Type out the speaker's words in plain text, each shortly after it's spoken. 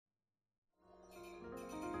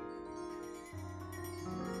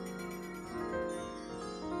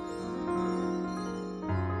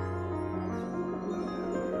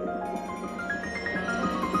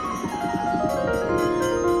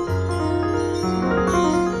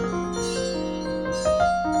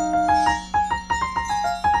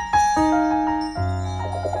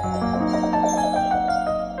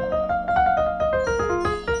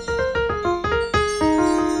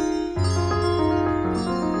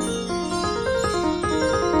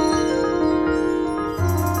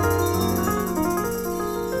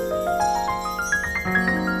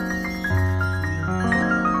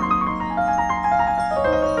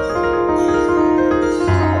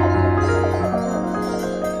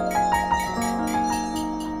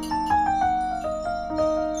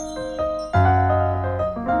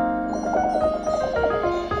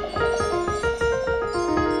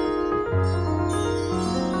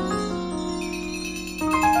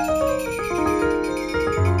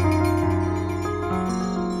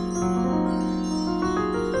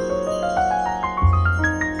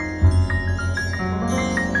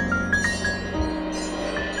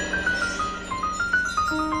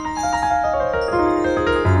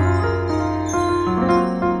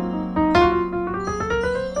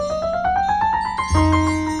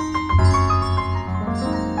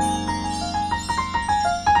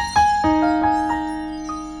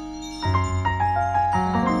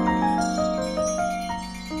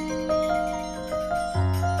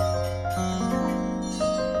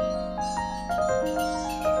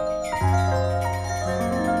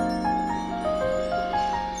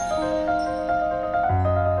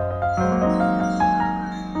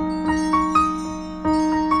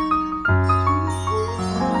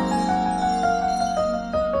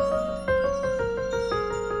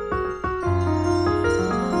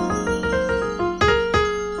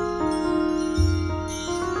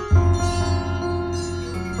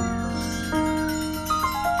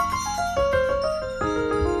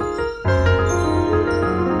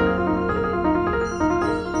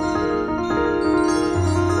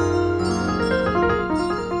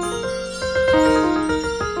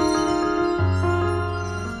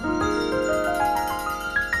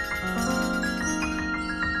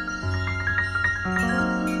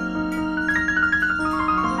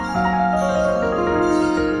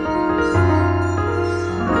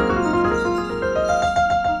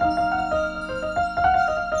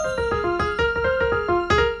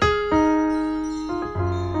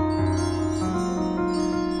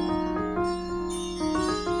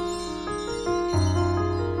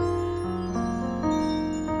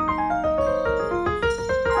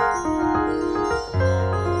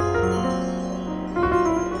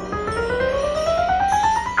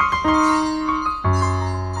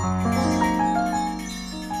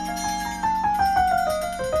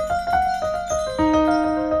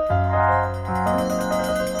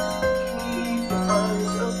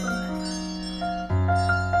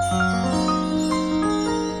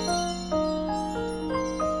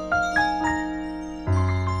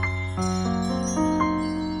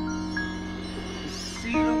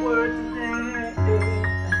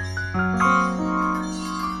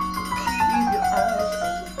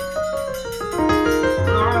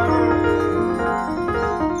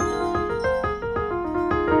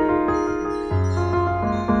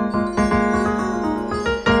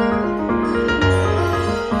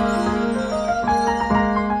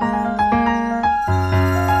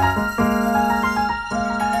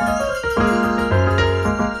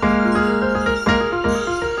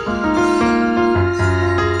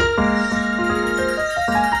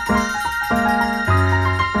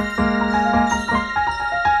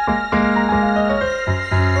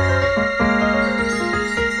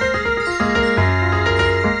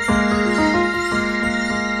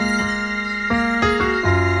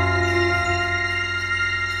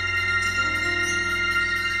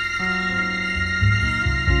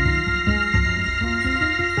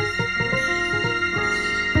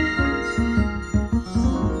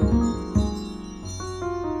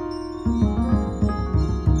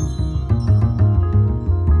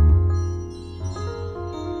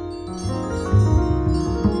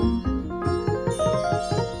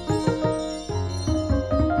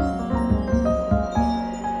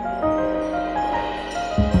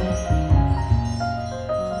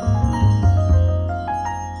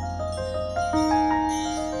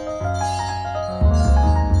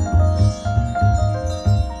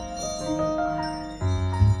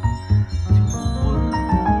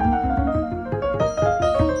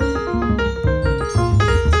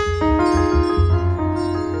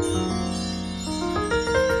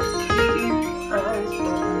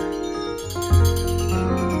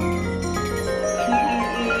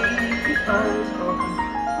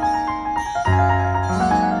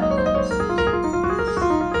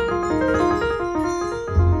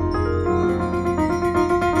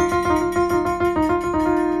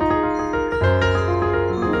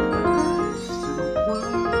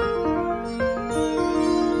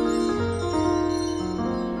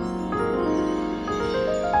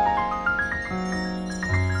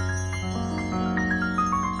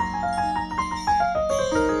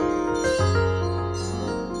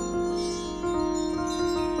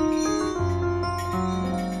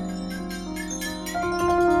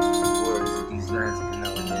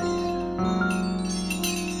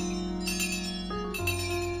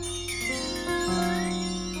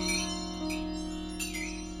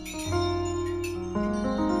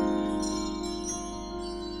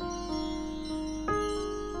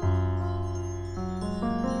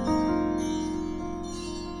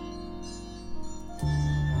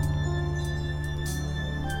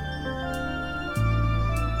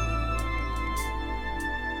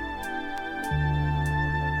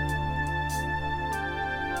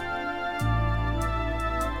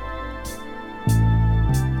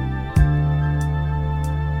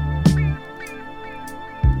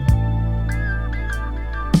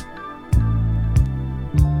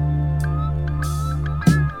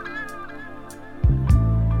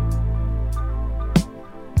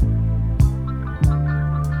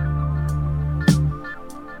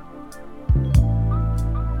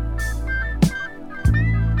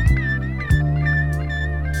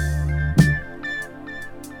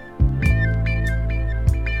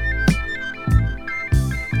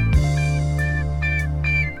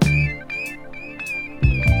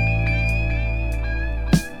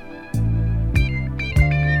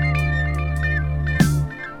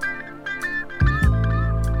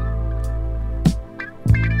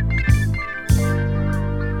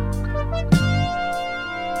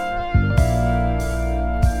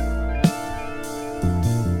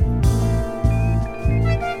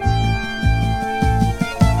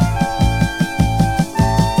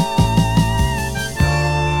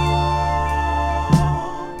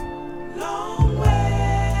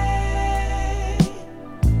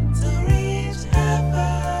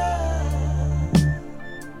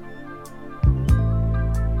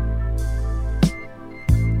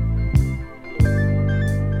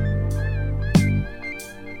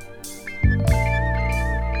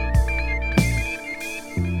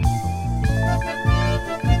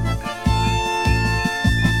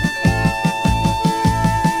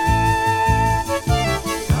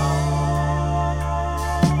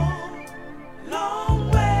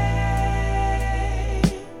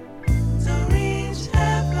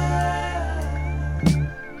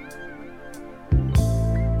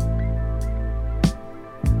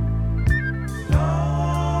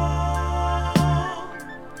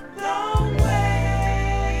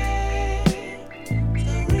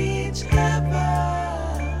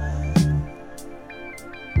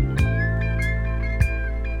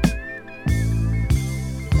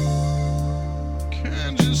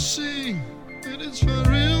Can't you see that it's for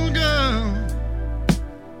real, girl?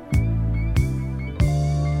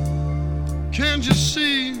 Can't you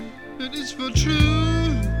see that it's for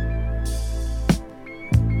true?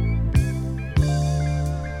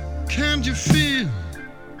 Can't you feel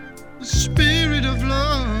the spirit of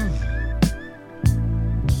love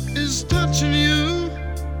is touching you?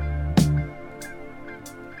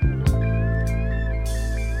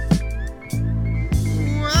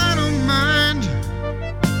 I don't mind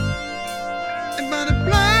about the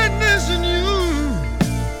blindness in you.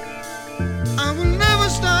 I will never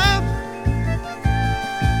stop.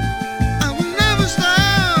 I will never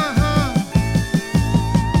stop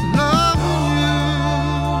loving you.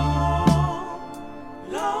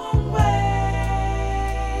 Long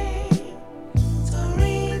way to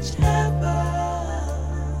reach heaven.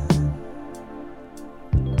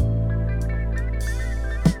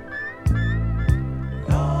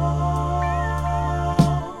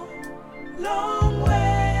 Long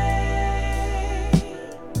way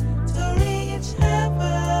to reach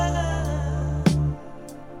heaven.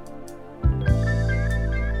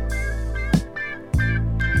 Long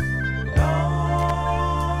way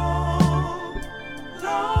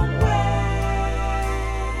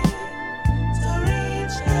to reach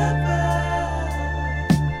heaven.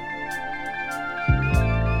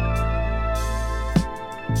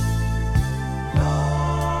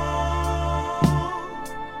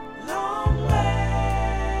 Long way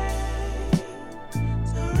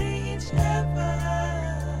to reach heaven.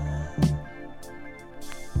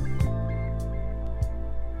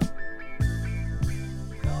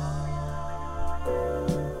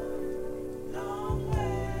 Long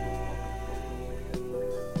way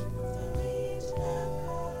to reach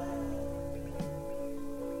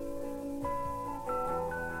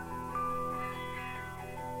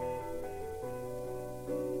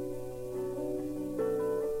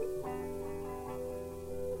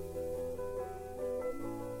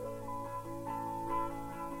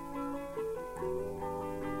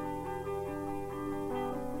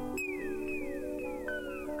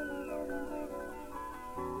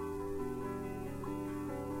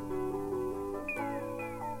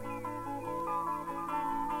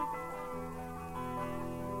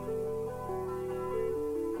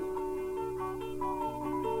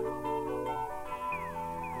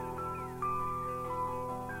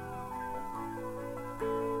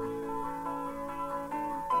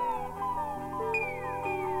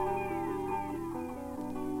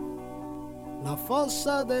La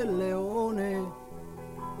fossa del leone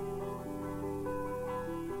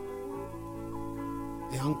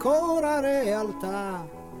è ancora realtà.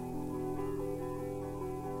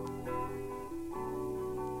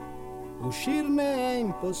 Uscirne è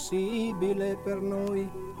impossibile per noi.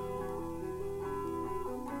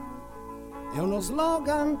 È uno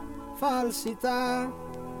slogan, falsità.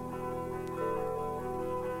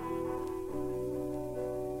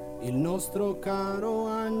 Il nostro caro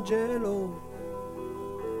angelo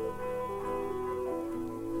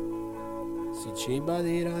si ciba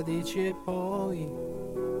di radici e poi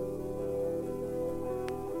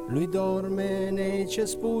lui dorme nei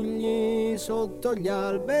cespugli sotto gli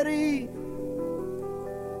alberi.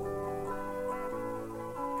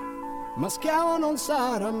 Ma schiavo non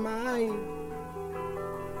sarà mai.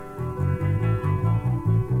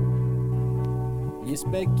 Gli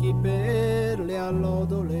specchi per le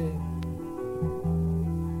allodole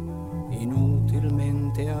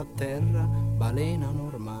inutilmente a terra balenano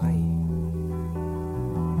ormai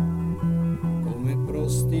come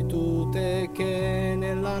prostitute che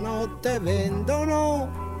nella notte vendono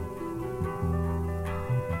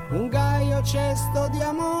un gaio cesto di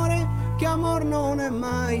amore che amor non è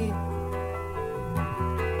mai.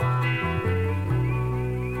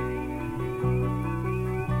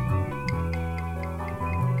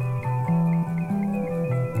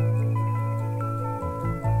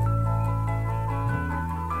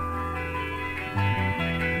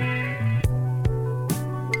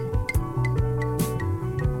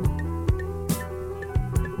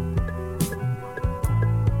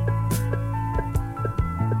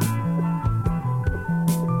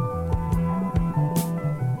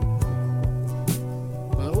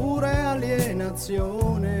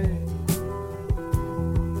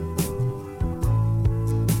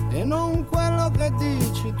 E non quello che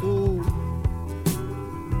dici tu.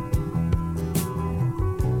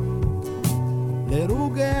 Le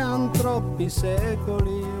rughe han troppi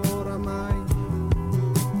secoli oramai,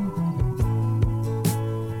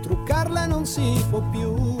 truccarle non si può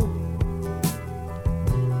più.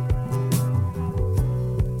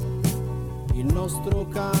 Il nostro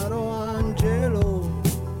caro angelo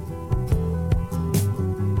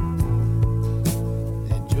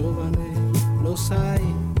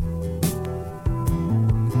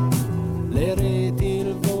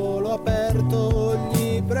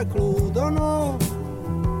escludono,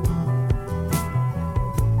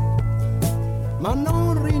 ma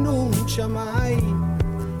non rinuncia mai.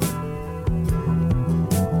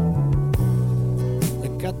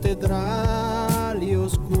 Le cattedrali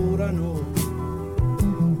oscurano,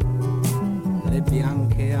 le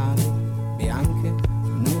bianche ali bianche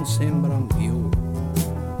non sembrano più,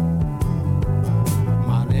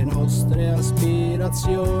 ma le nostre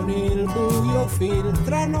aspirazioni il buio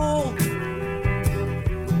filtrano,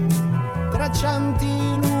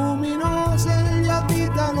 traccianti luminose gli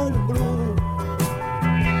abitano il blu.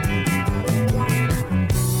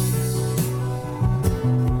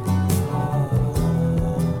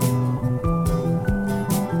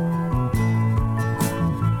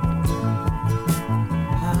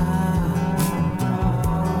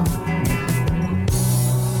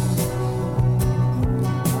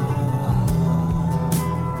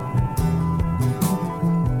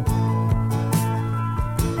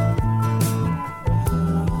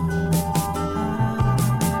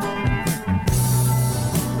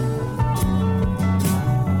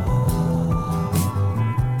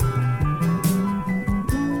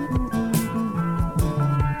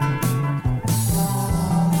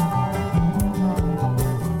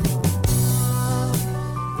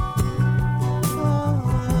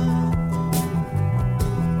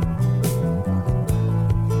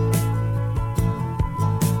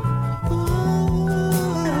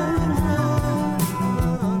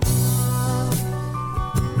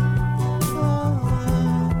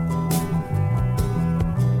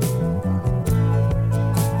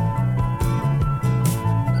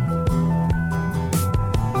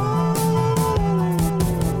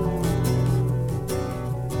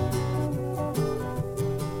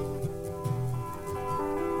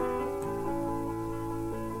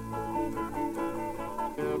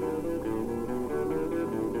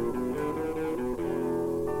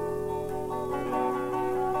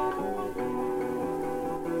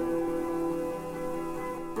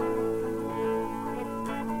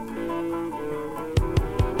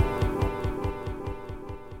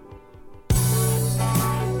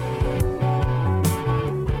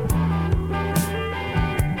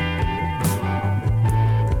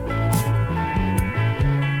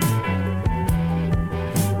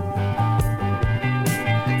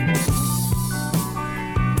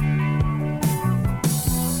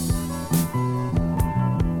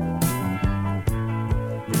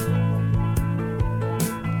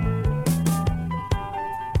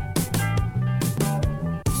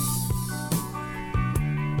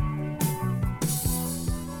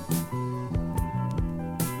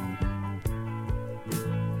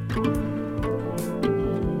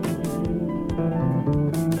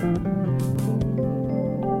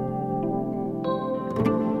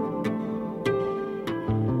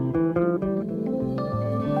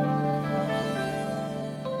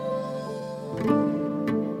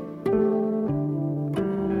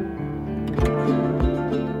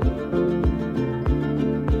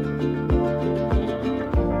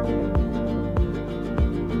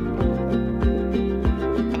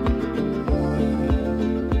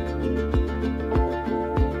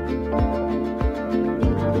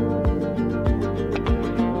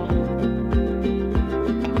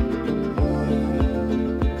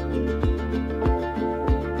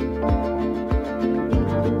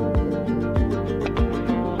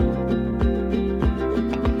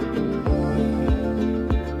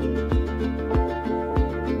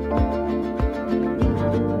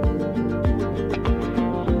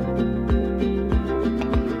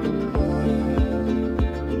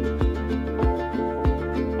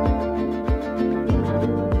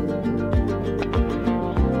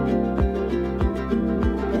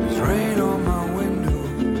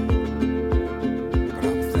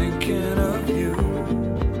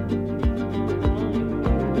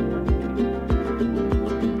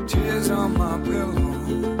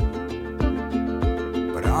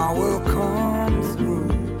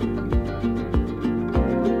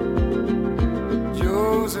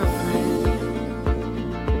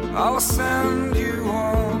 I'll send you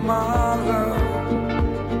all my love,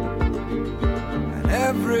 and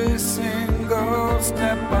every single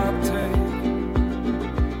step I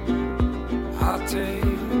take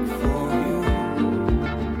for you.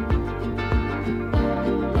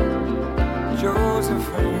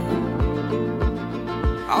 Josephine,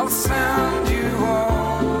 I'll send you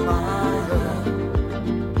all my love.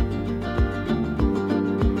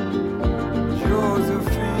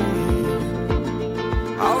 Josephine,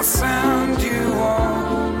 I'll send you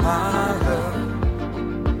all my love.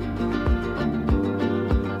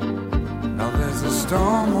 Now there's a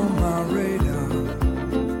storm on my radar,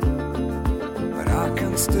 but I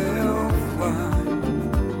can still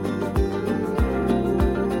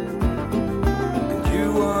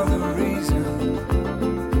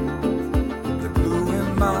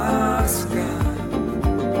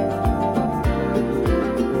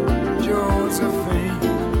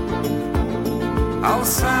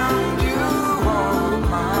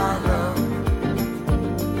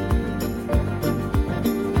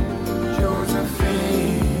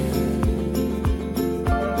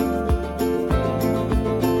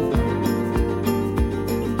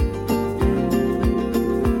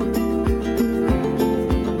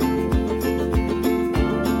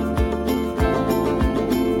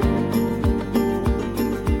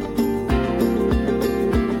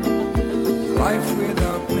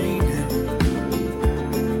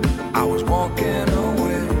walking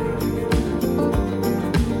away.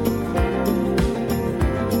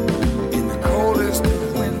 In the coldest of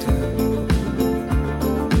winter,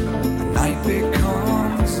 the night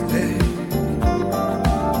becomes day.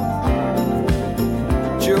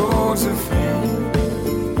 Josephine,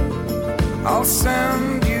 I'll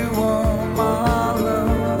send you all my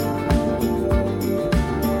love,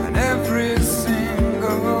 and every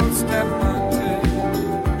single step I take,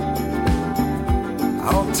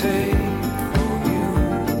 I'll take for you.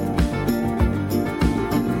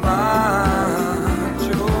 My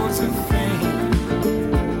Josephine,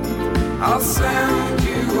 I'll send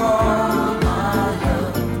you all my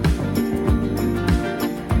love.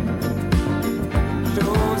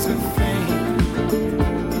 Josephine,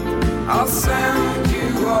 I'll send you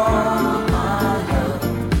all my love.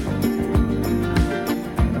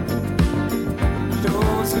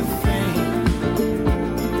 Josephine,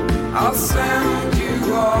 I'll send you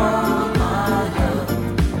all my love.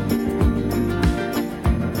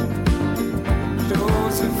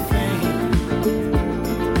 Josephine,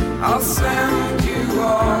 I'll send you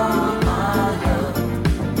all my love.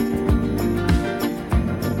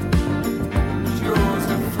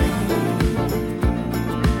 Josephine,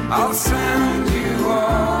 I'll send you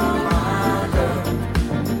all my love.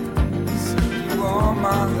 Send you all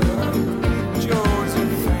my love.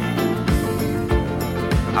 Josephine,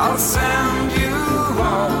 I'll send you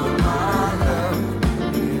all my love.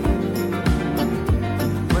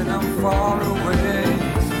 When I'm far away,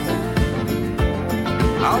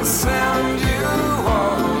 I'll send you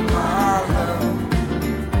all my love.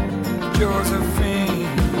 Josephine.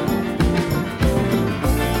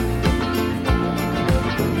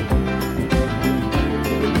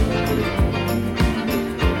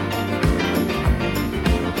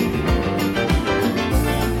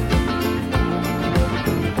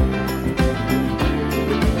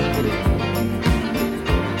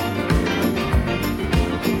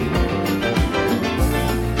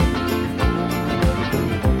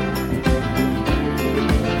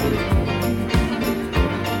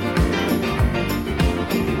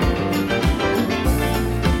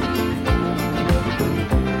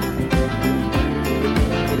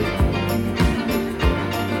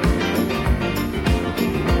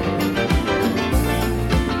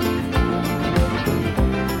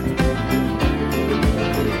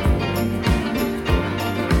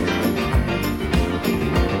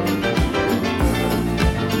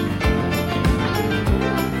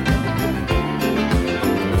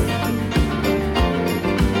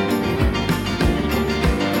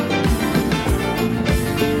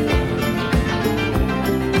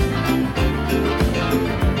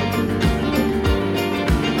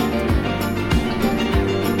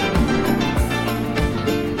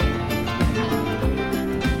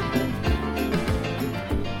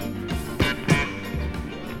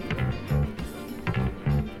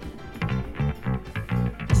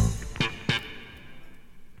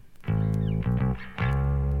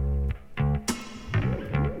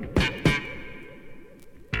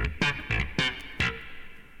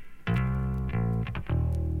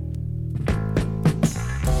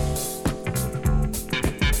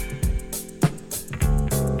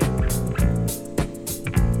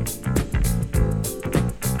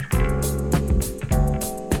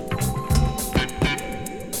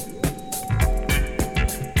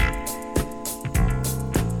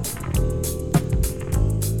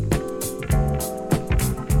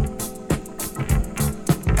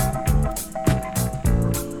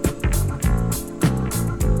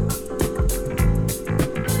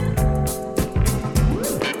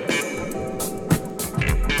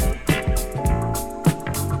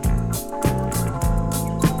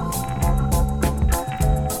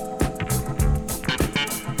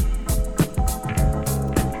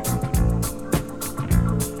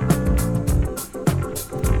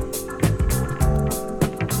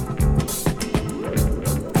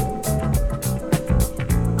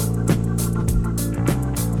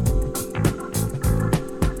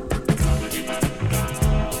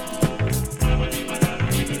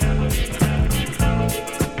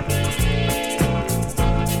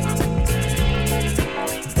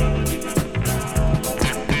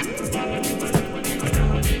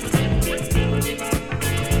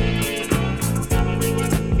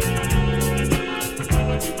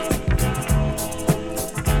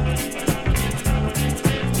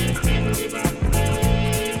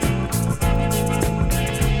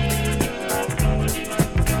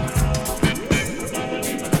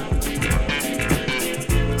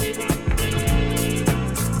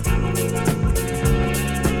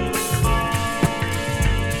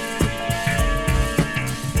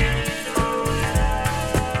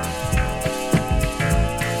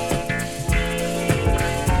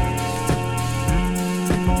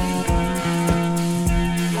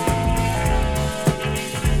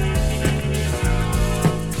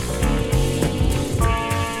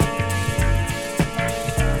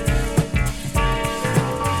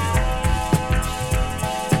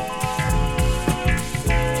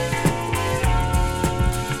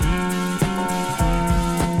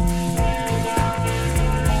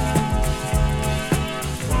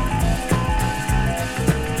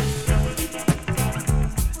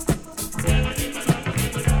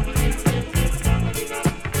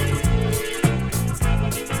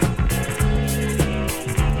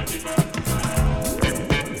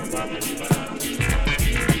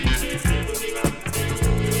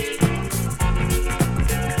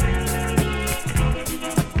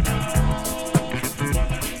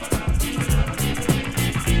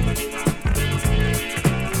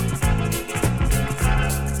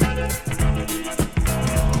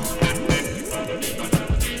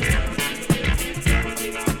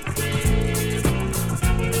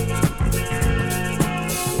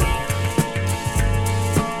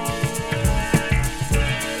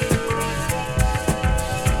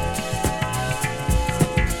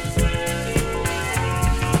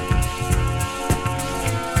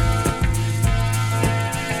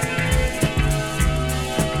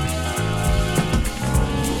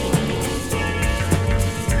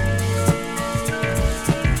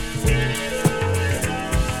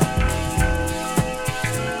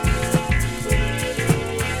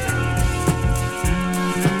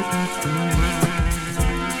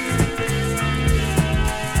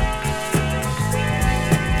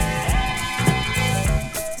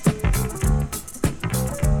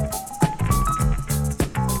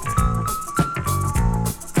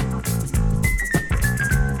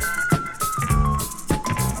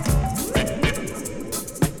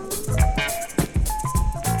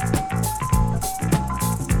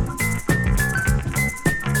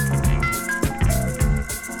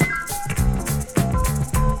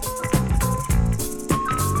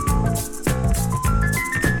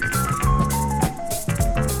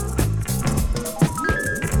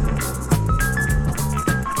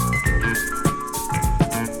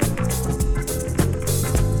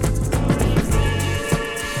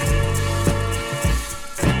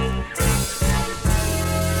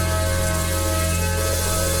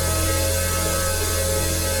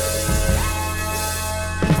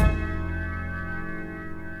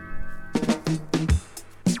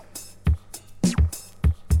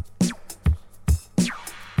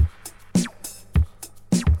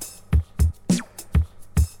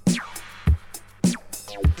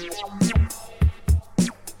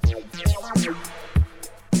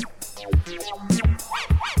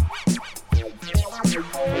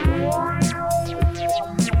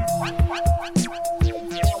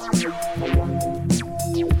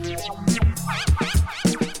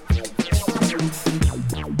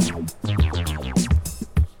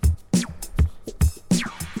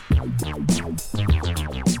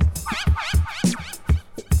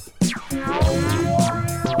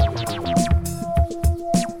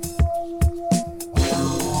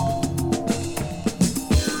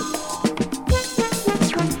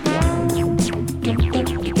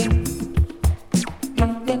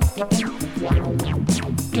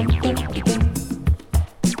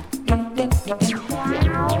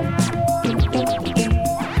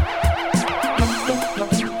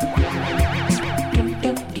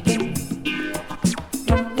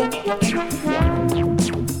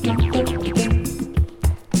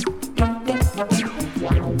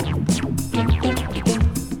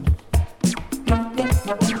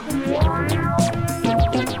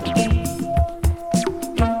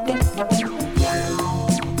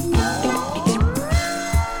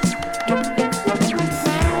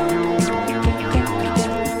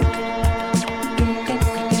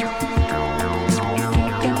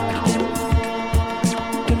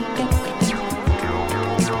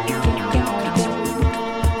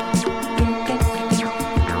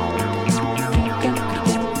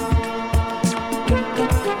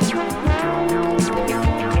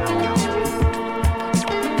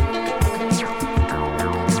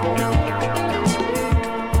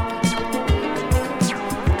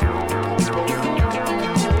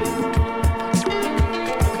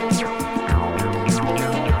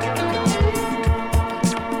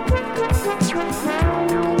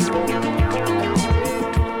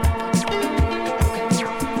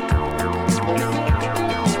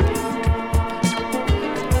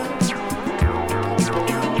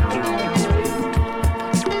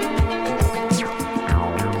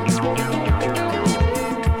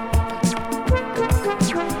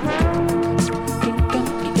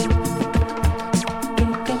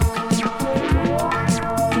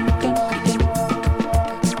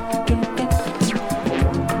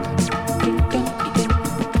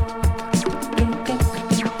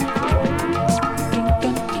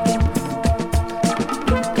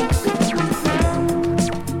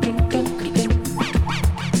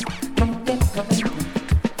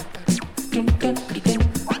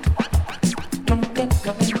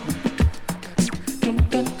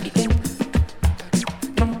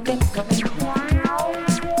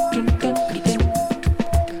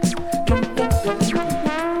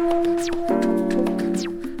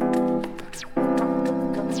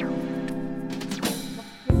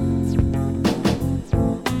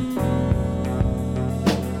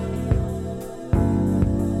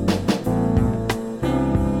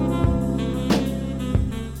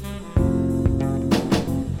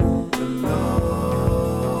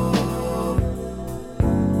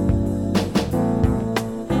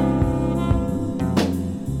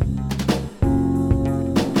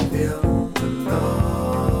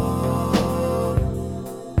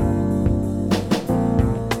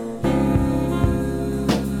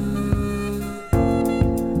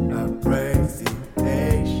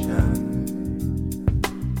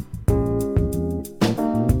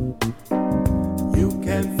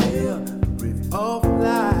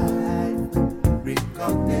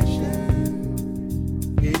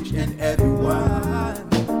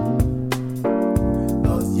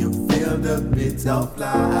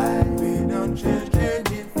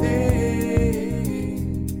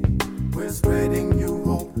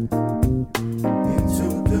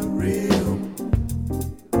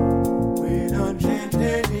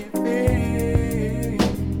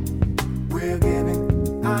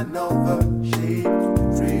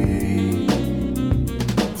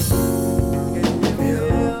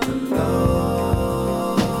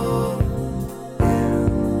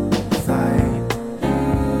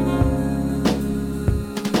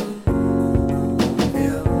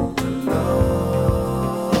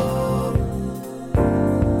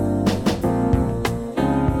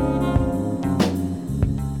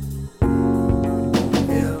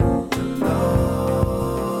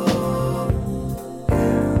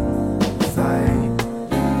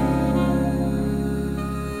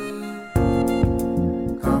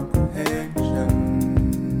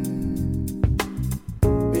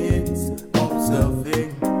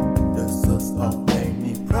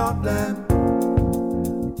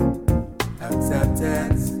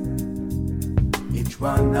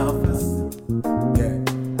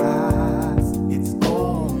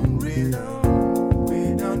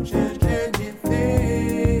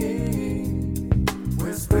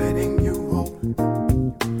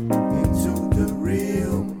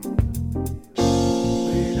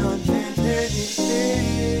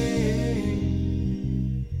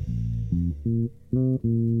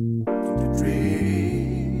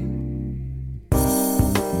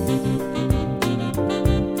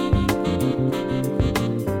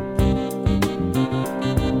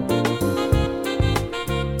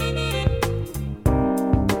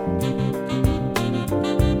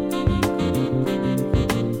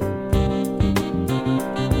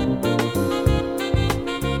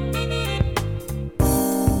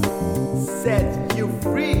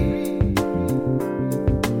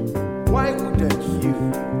 you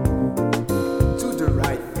do the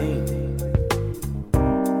right thing.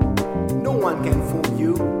 No one can fool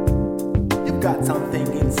you. You've got something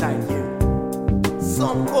inside you.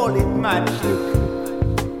 Some call it magic.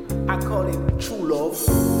 I call it true love.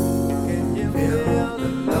 Can you feel the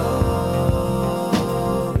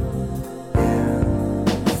love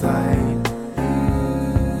inside?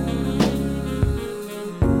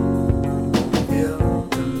 Feel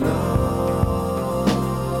the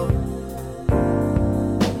love.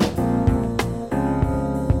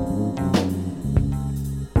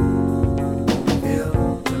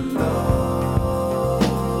 Feel the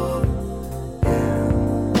love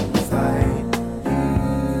inside you.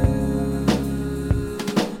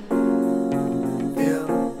 Feel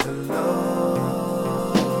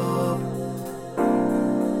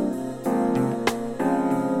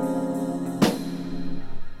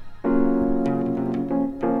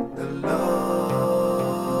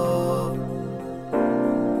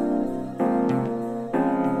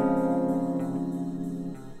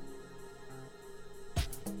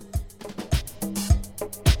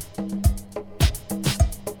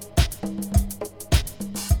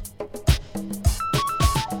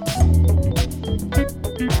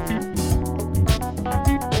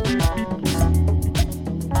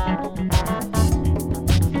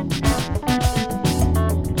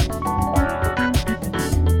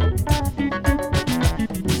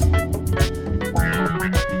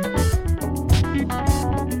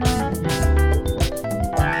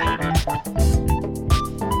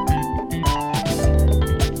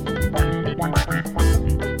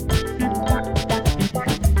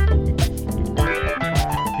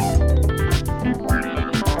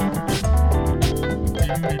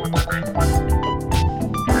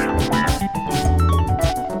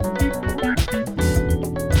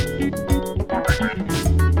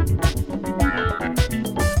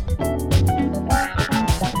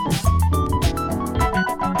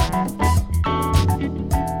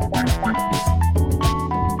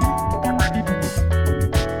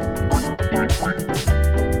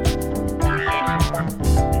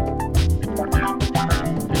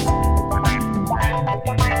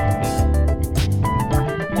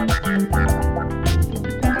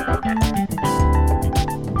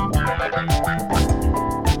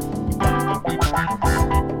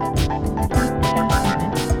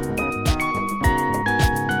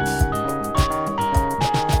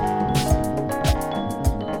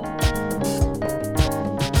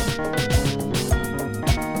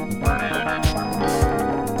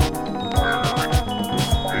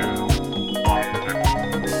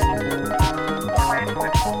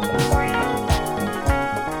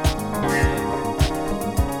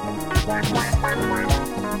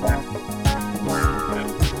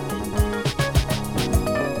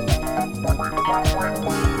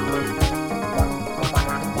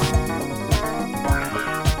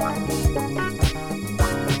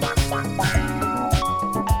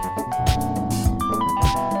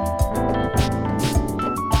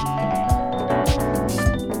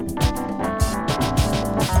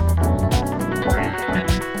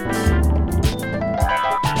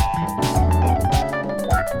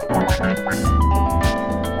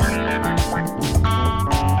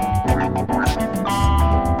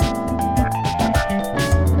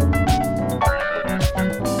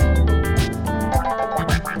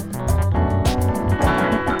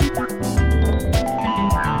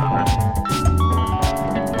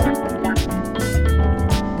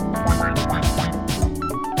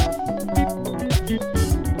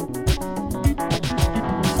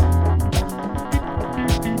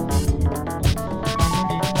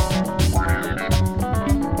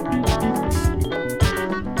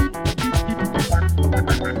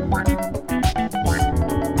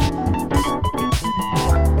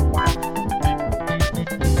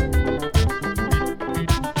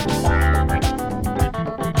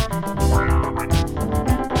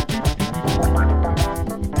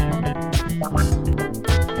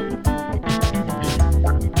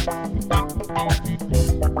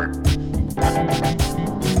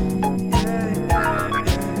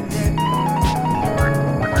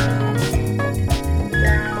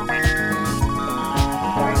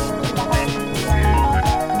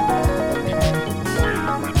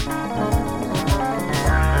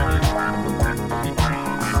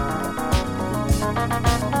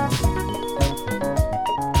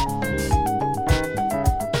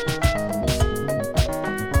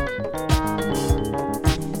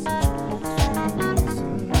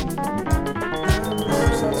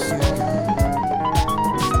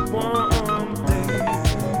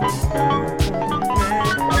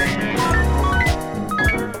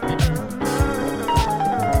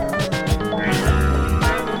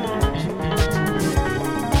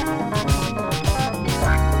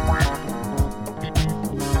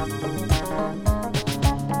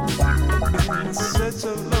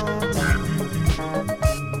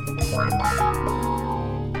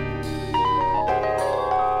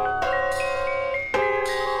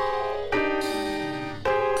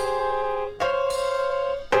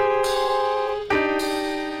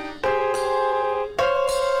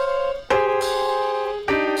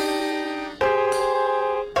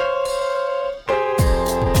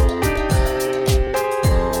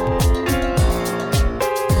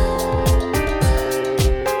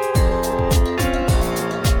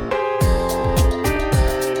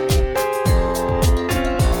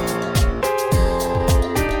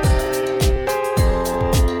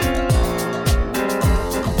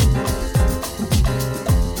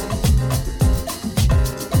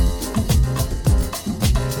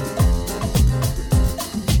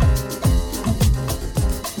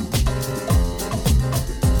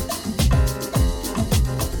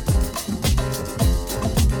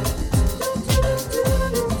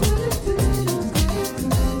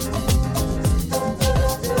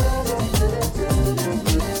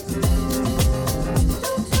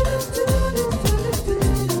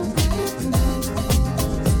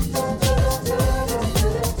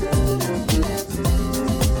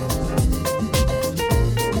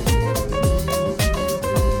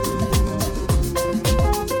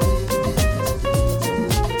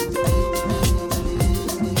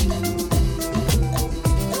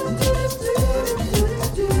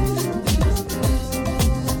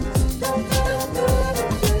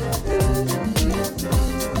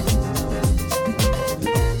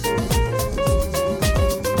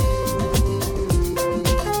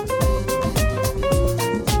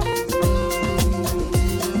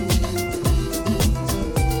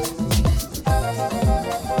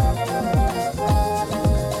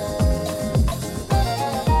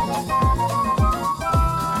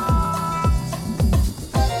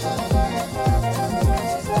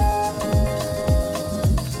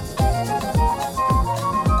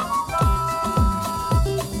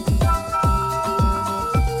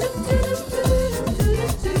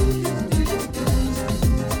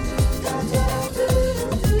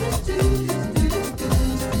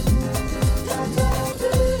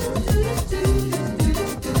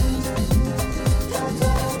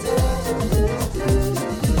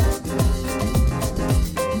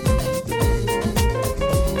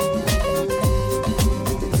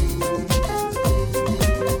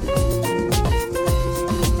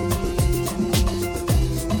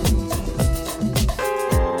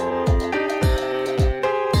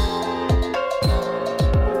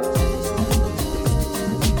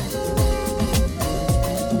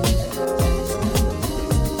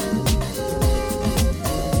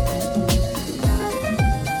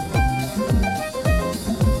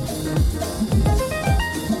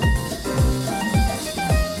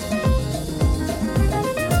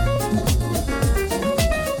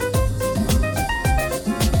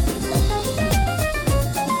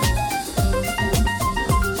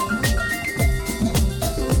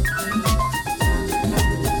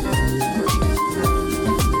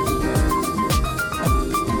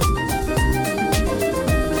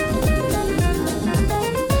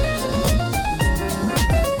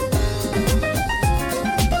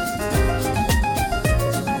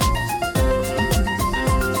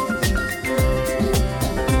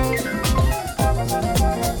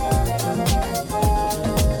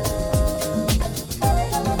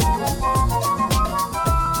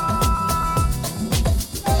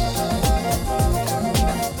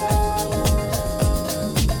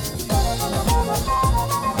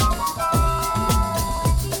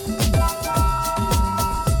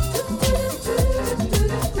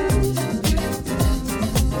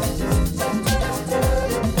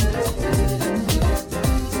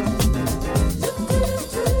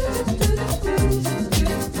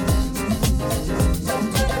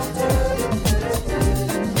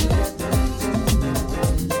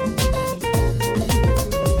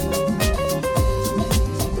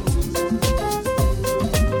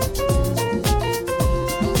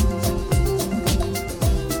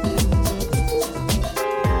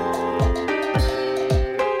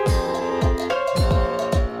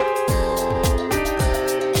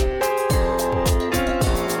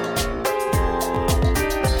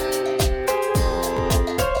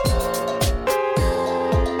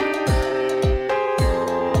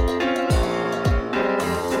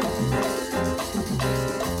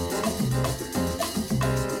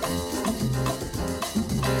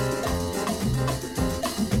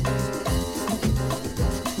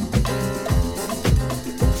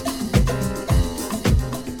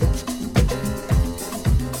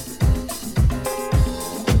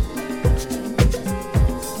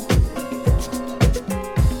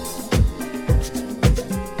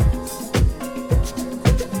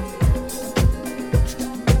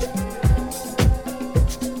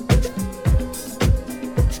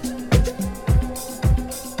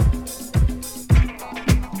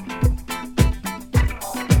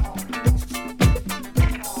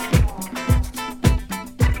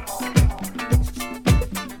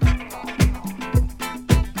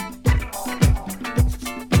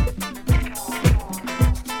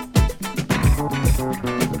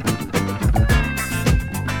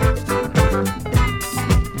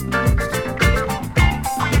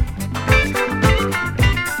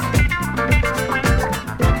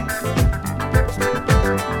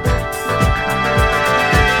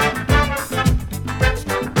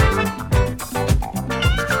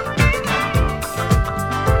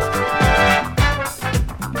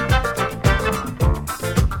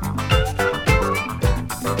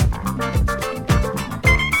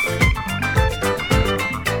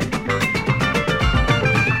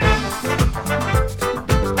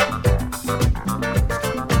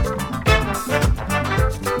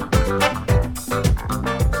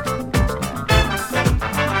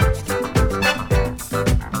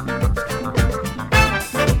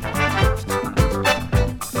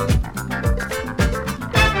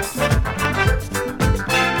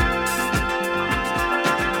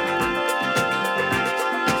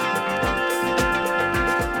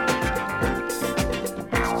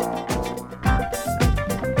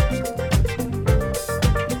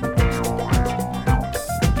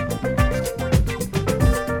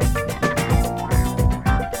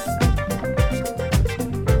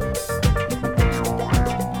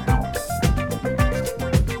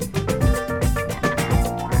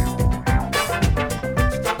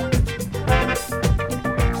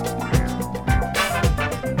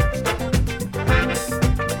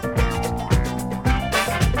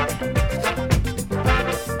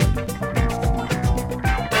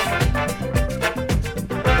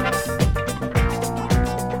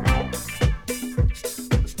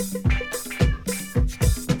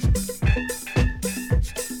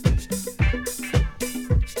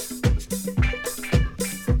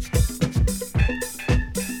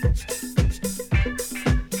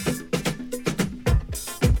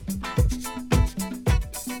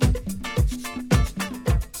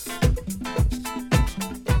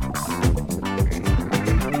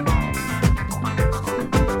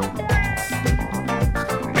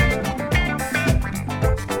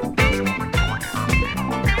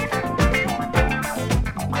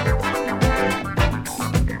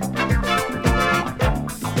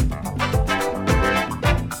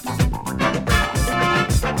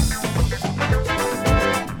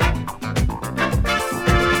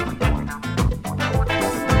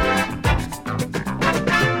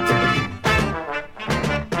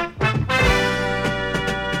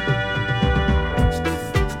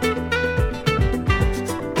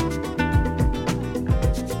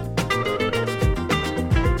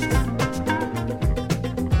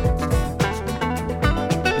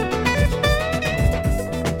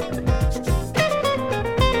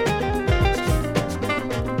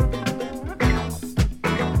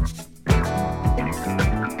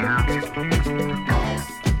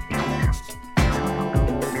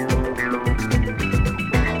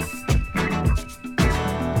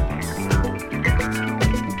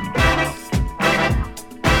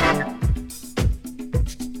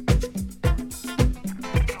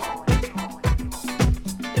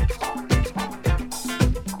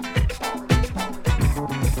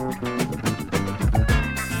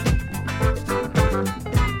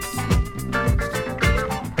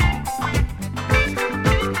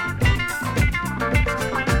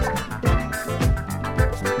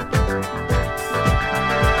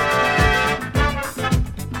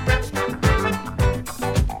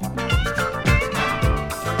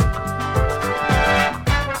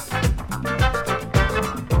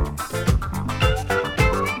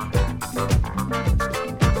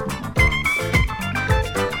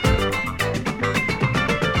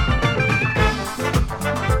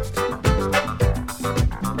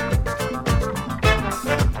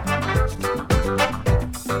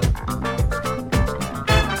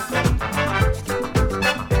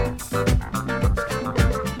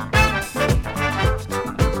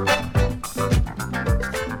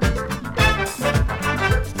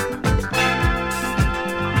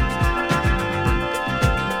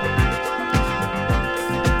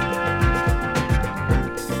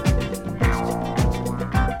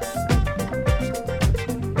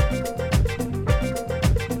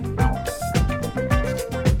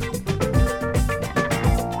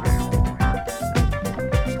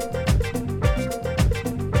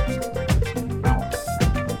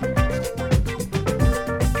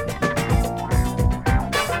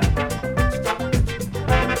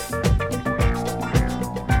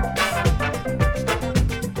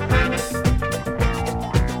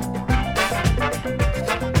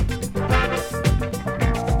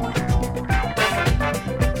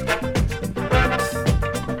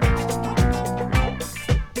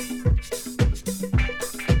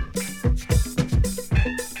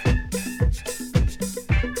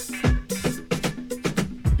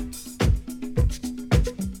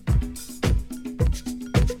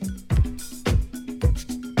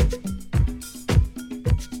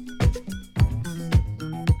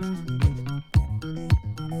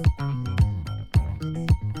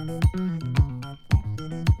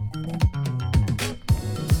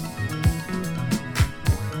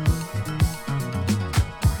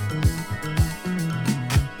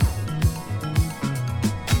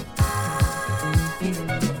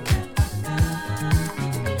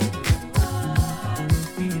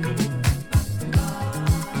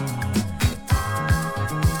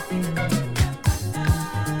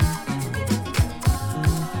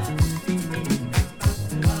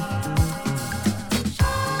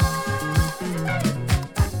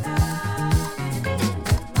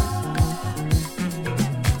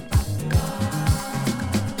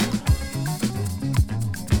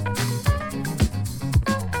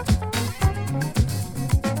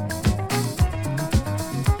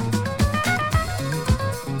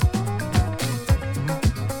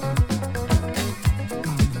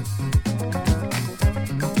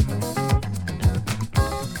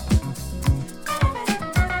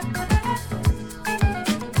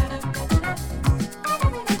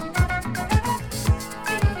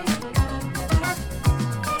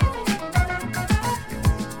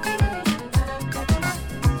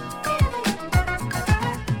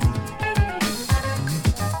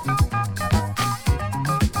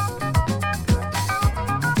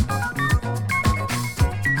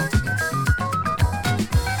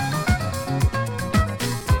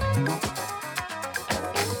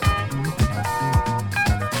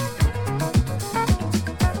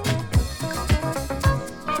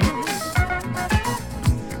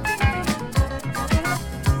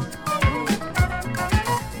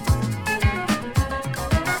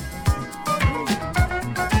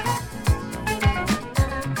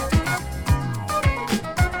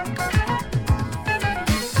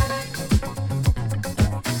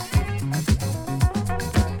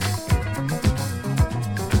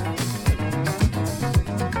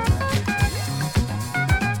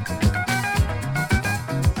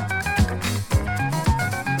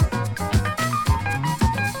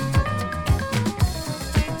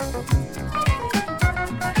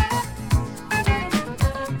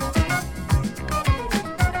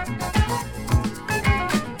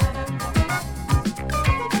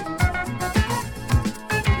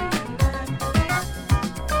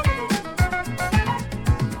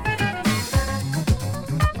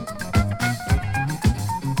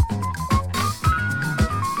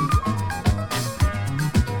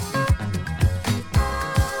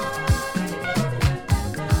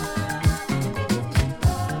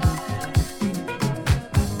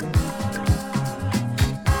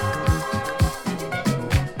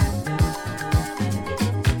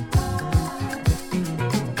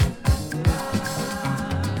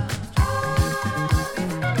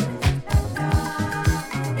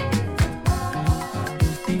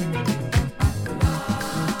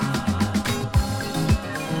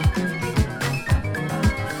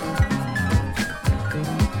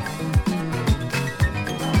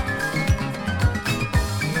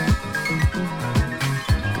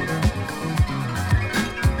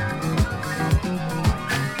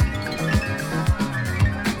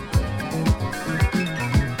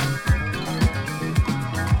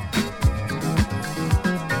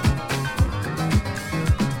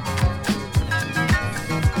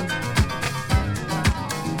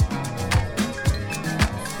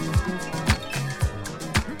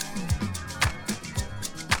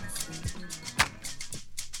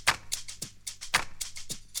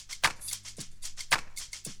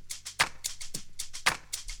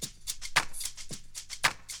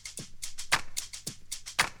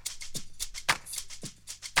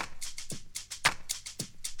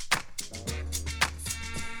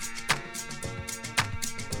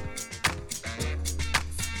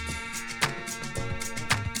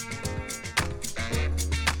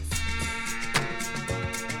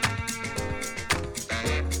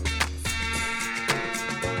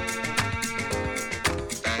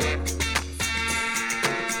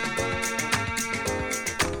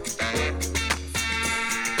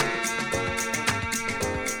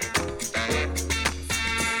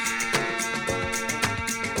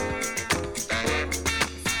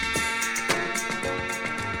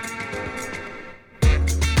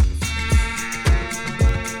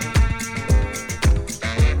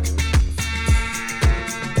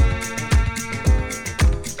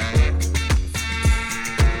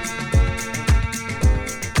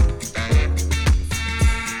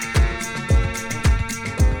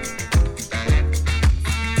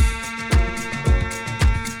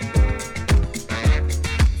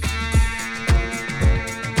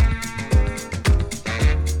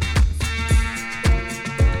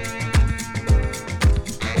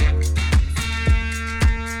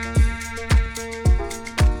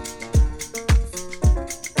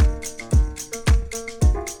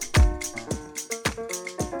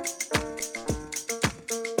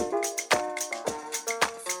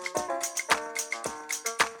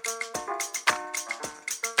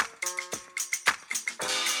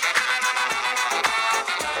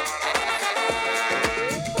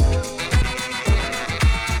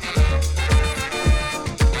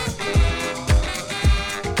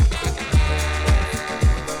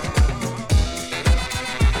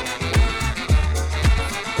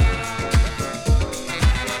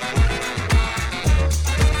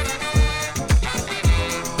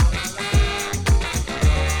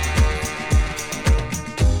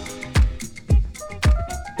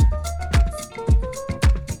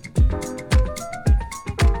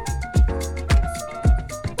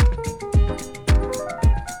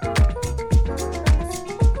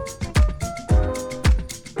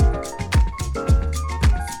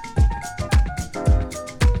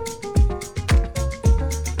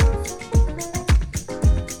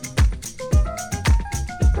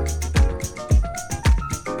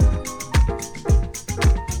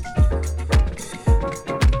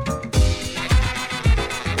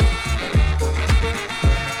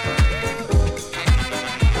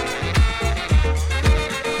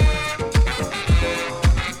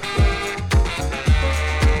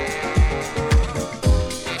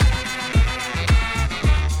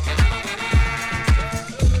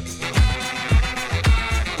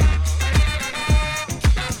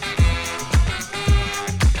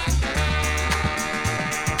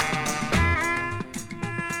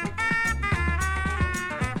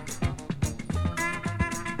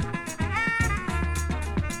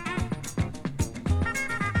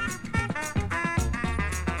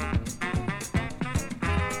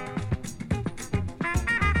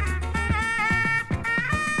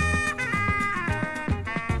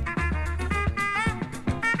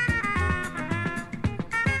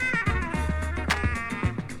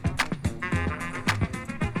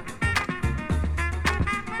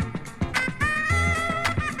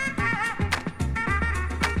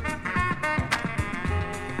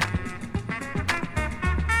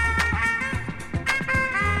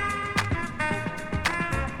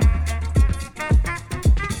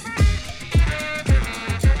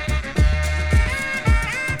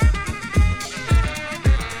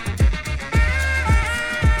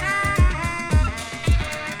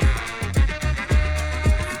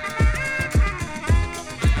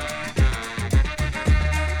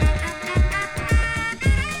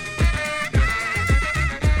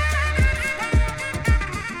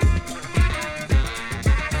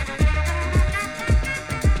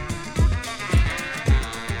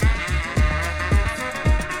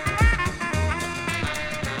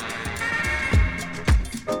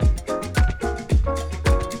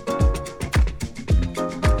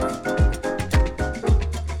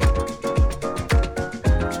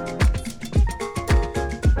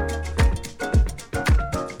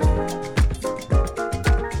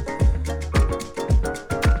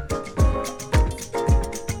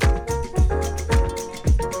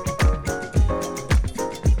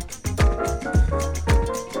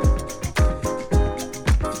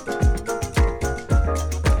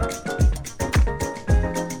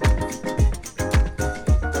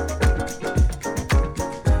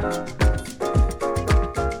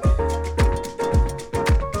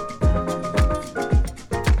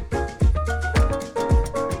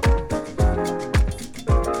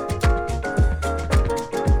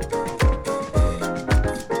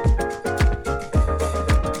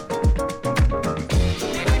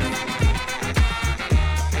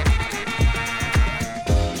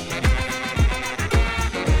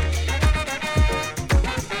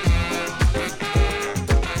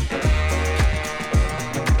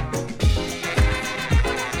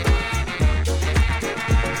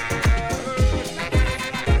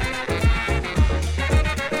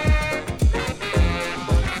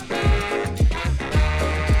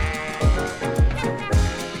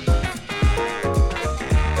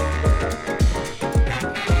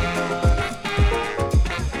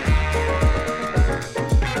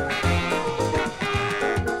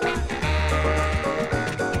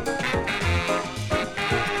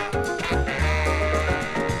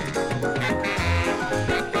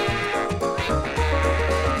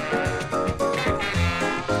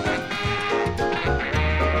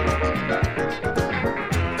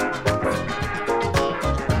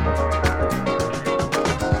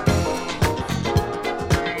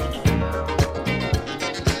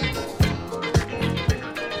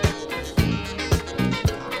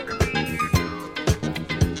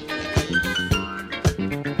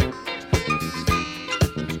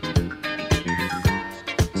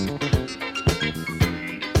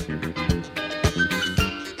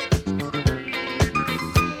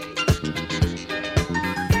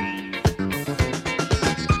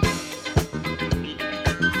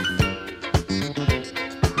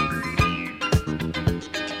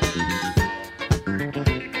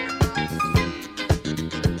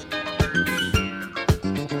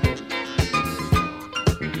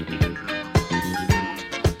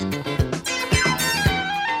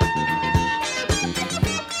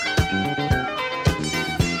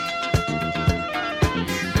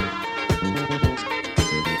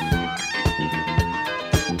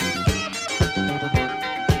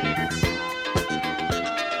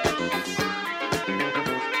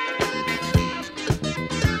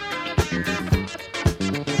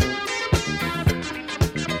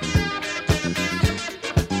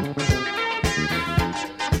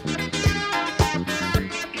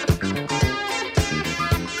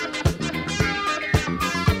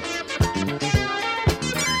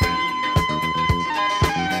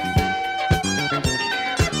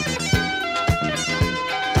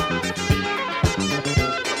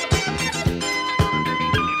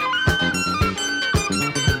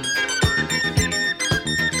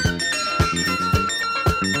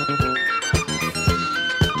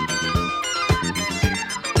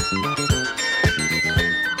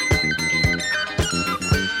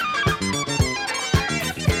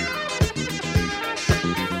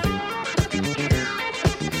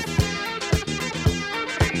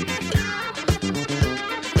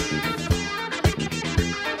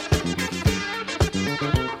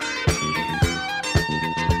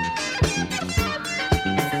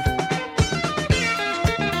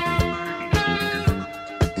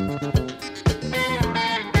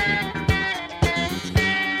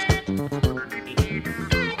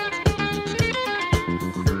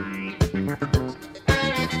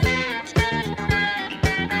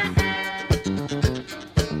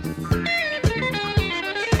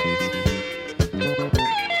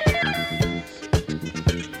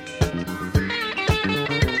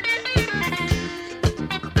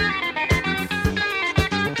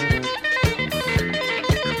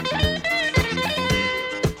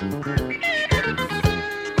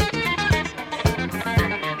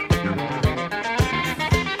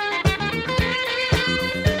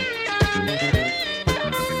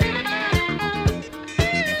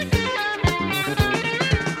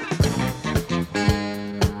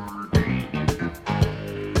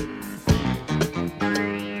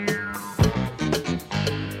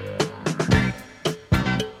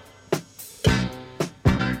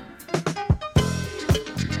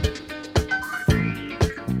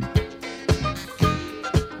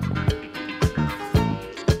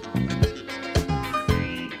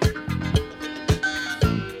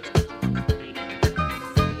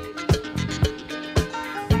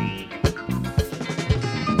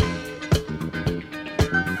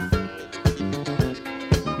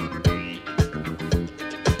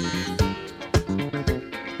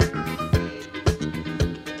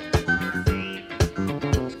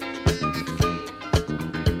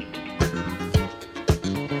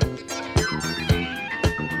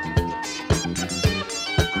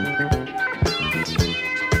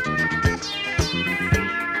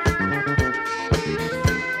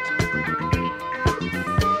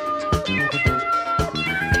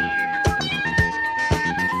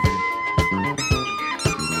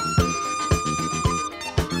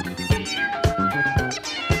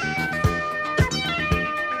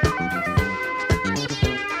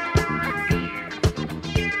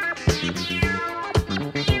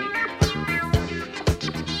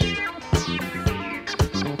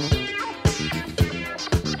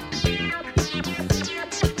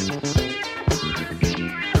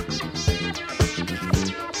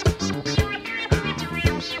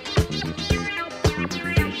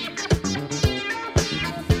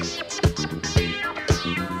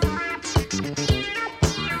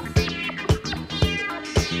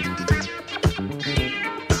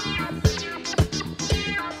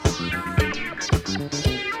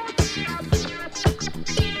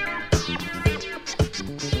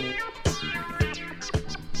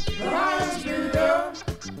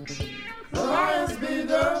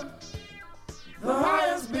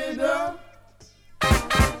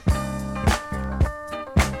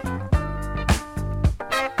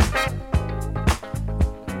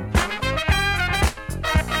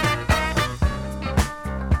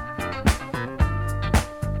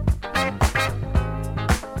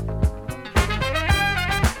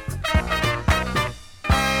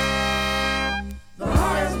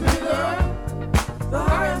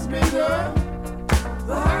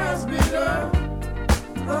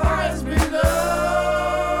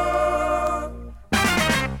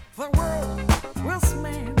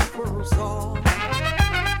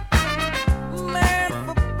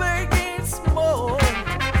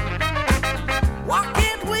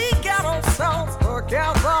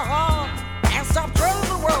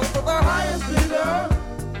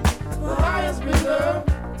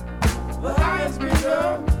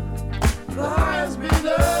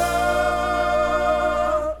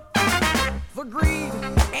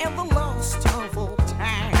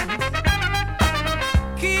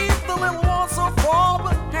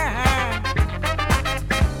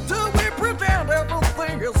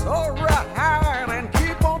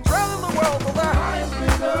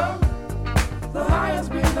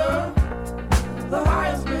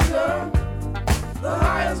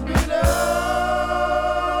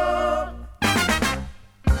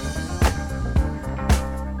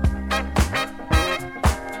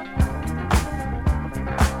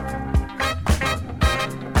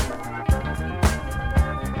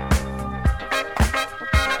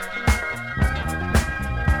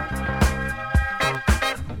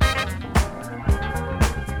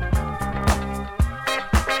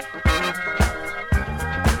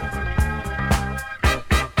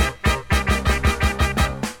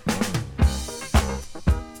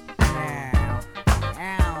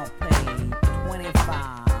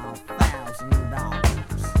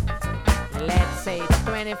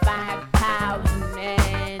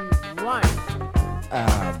 25,001. I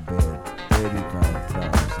bet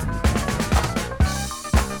 35,000.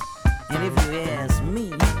 And if you ask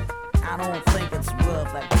me, I don't think it's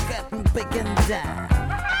worth a cotton picking dime.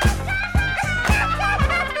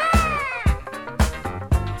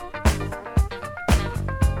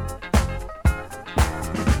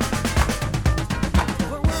 The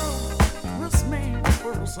world was made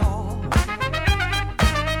for us all.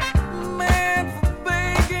 Man for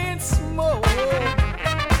big and small.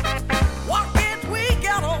 Why can't we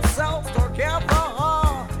get ourselves together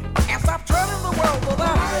and stop turning the world to the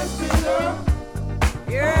highest bidder?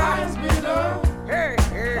 Yeah. The highest bidder. Hey,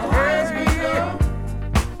 hey, the highest bidder.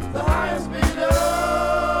 The highest bidder.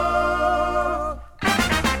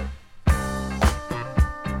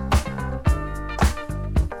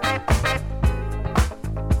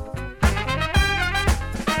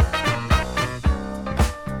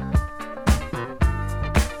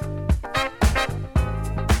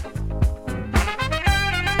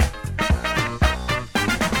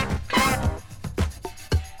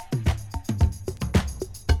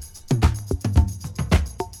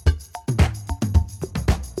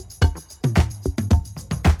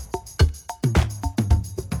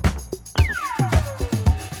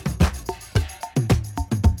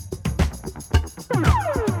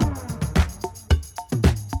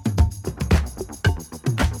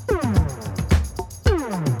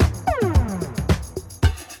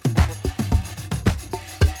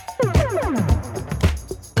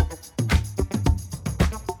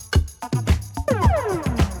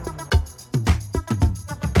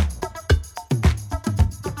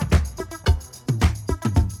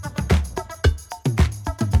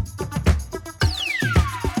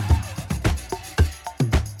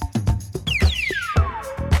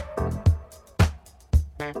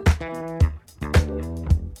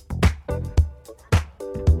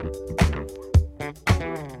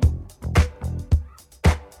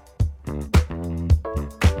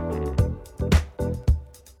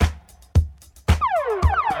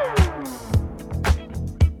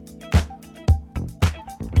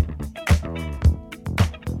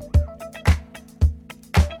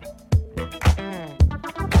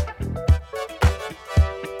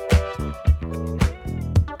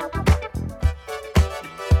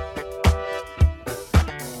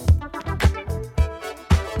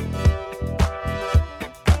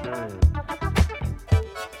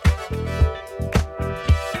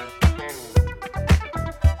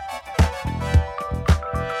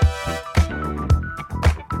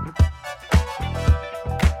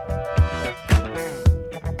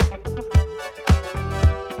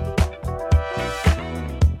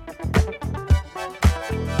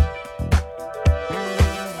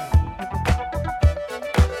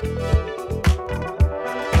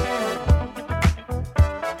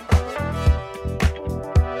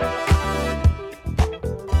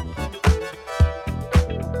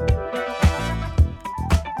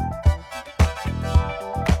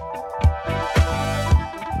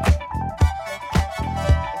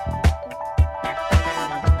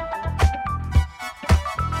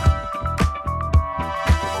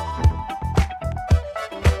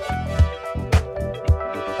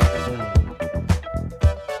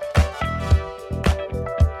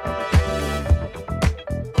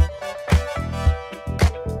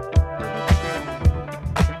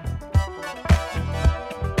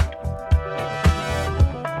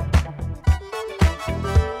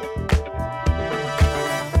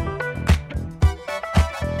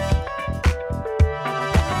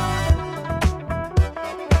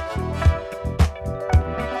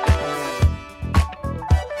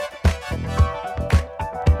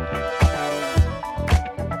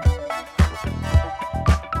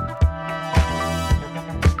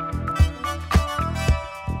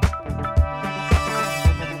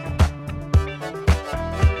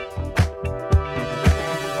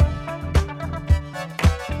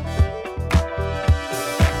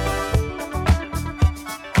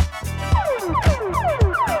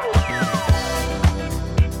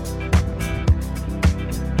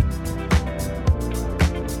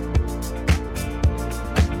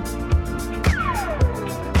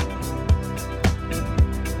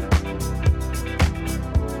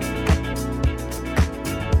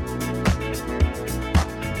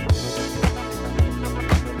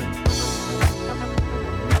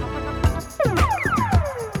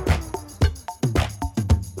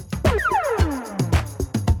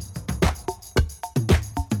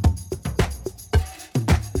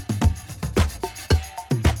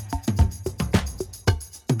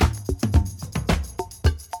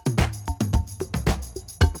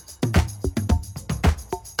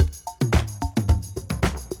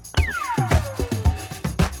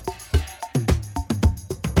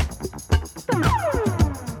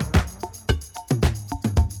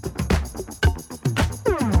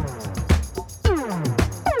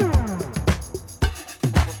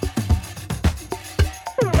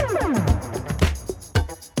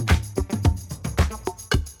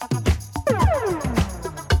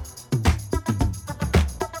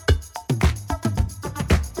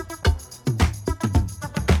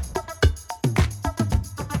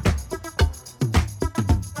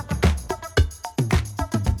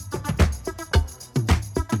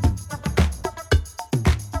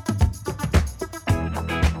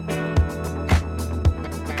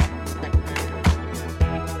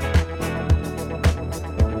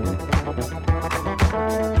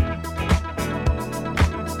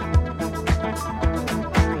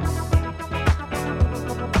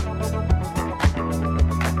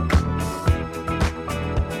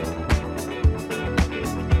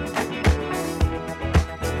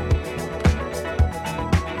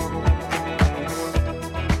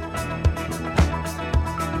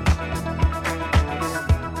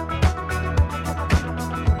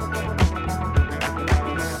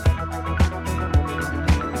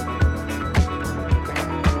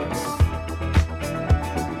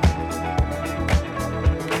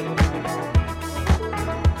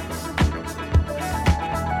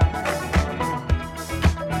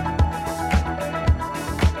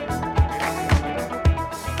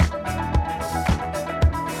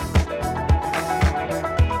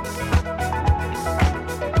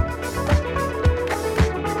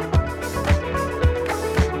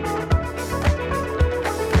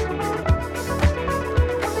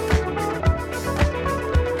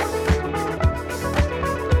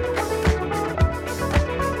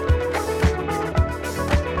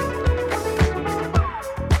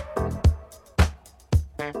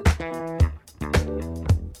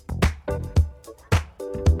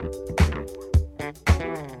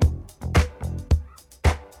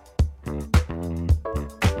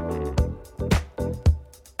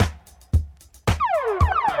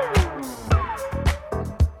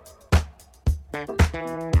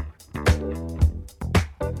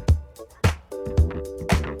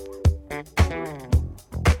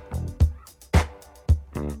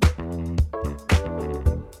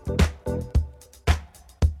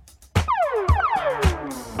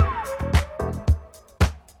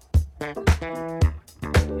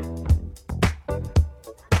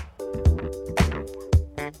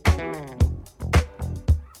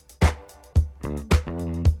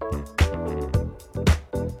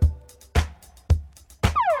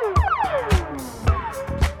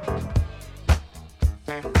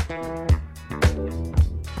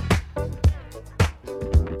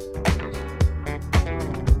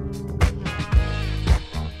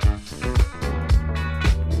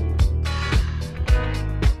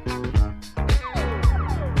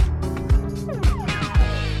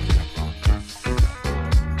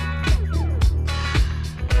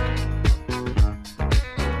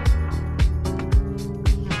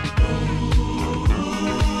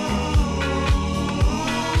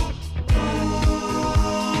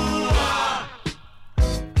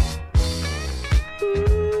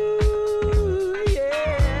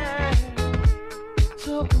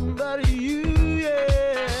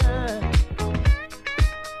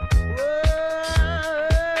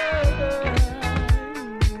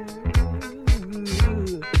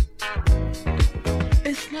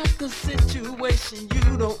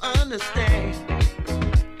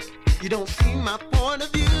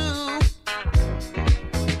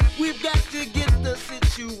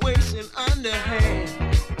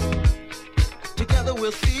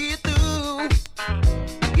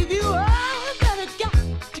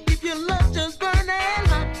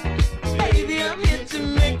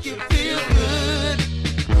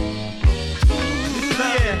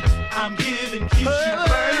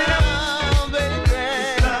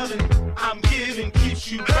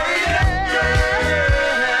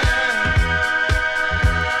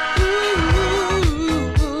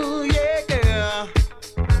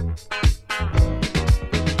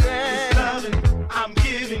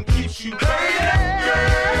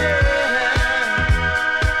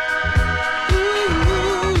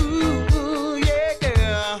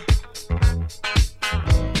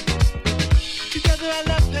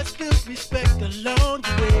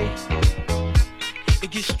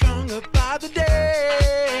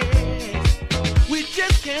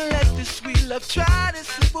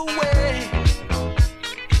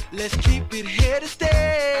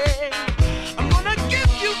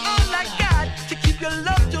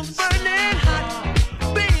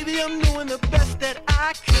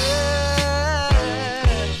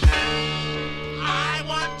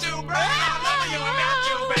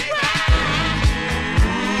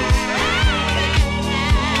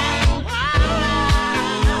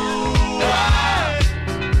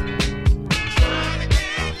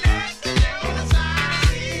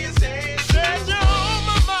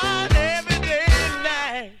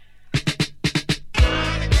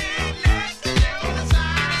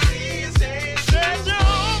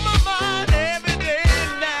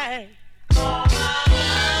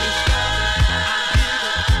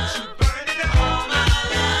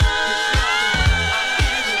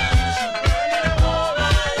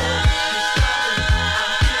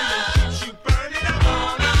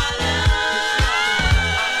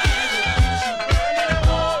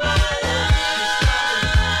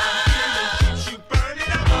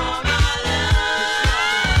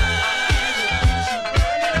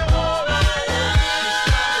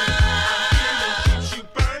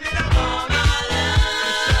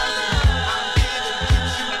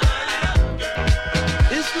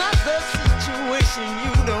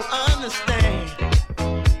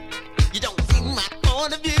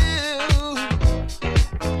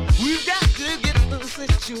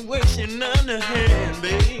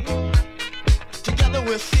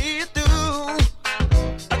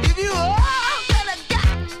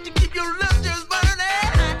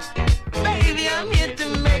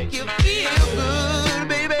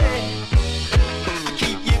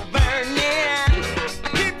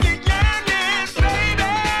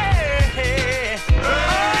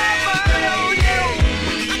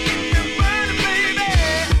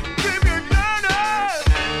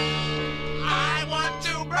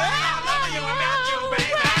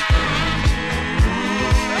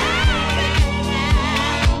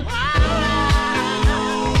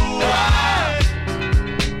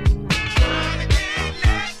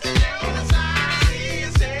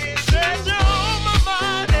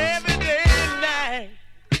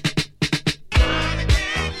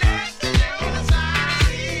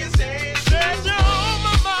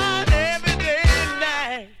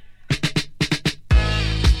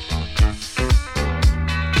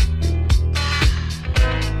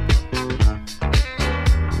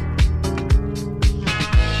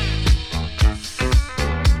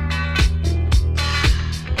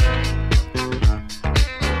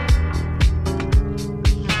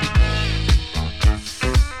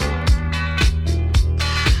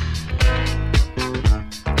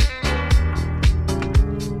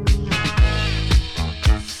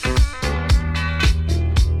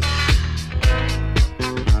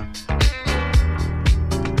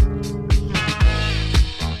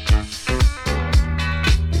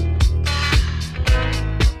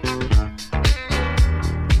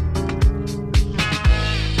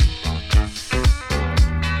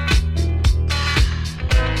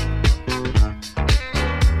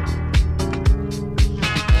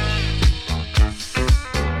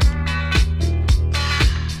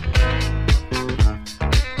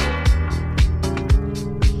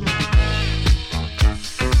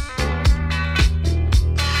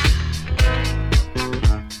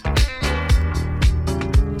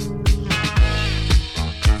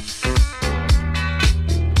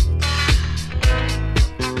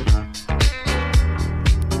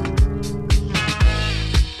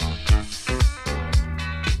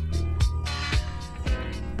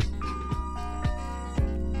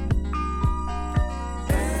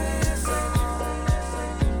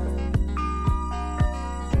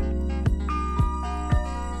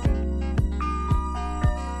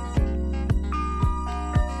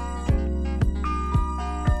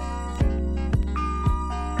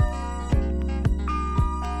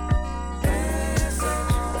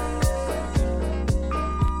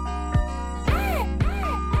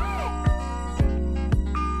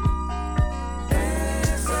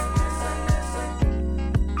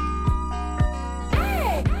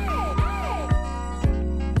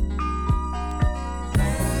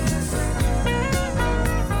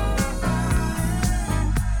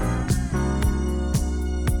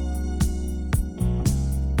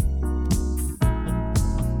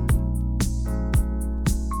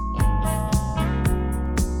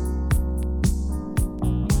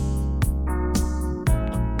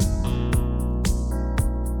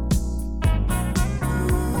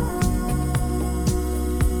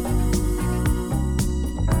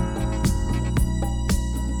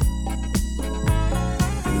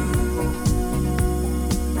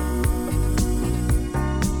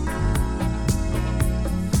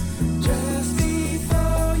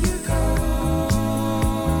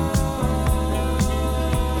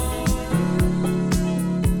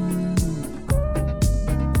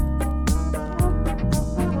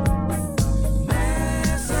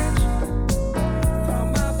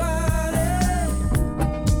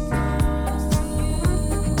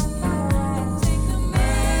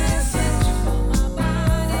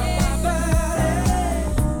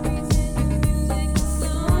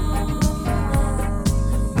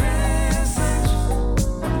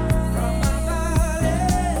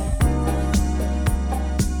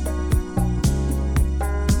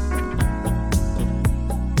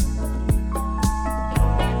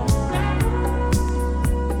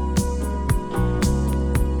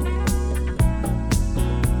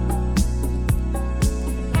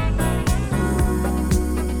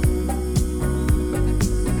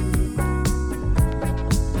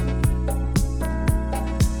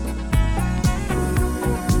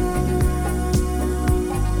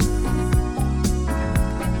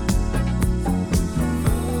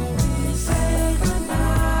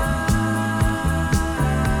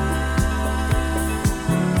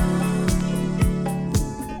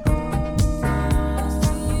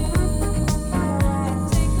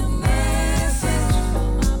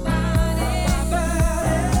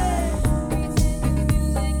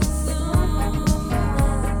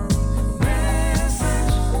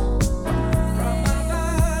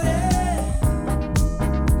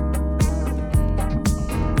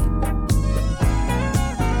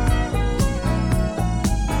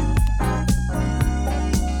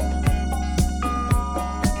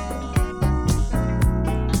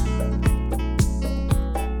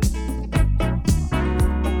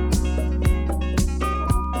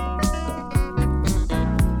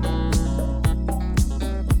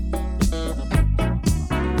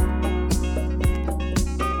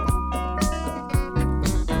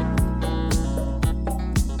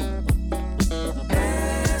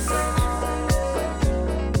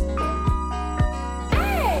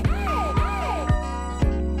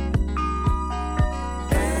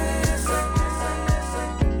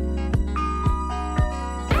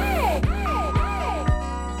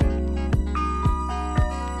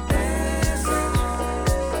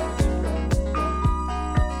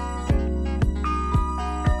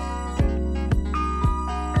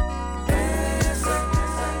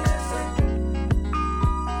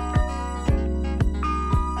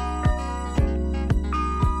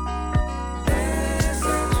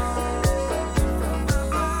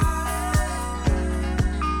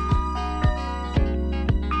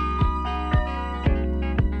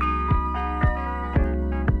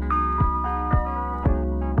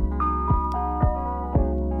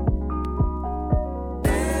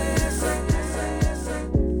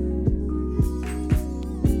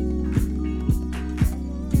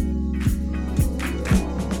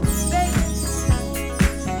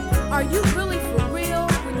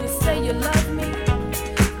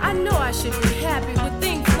 I should be happy with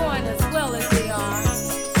things going as well as they are.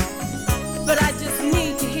 But I just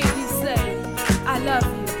need to hear you say, I love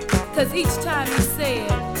you. Cause each time you say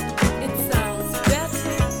it, it sounds better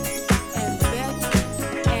and better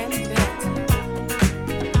and better.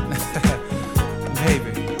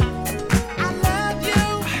 Baby. I love you.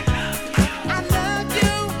 I love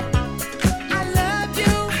you. I love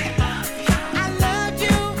you. I love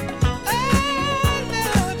you. I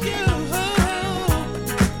love you.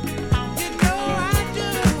 You know I do.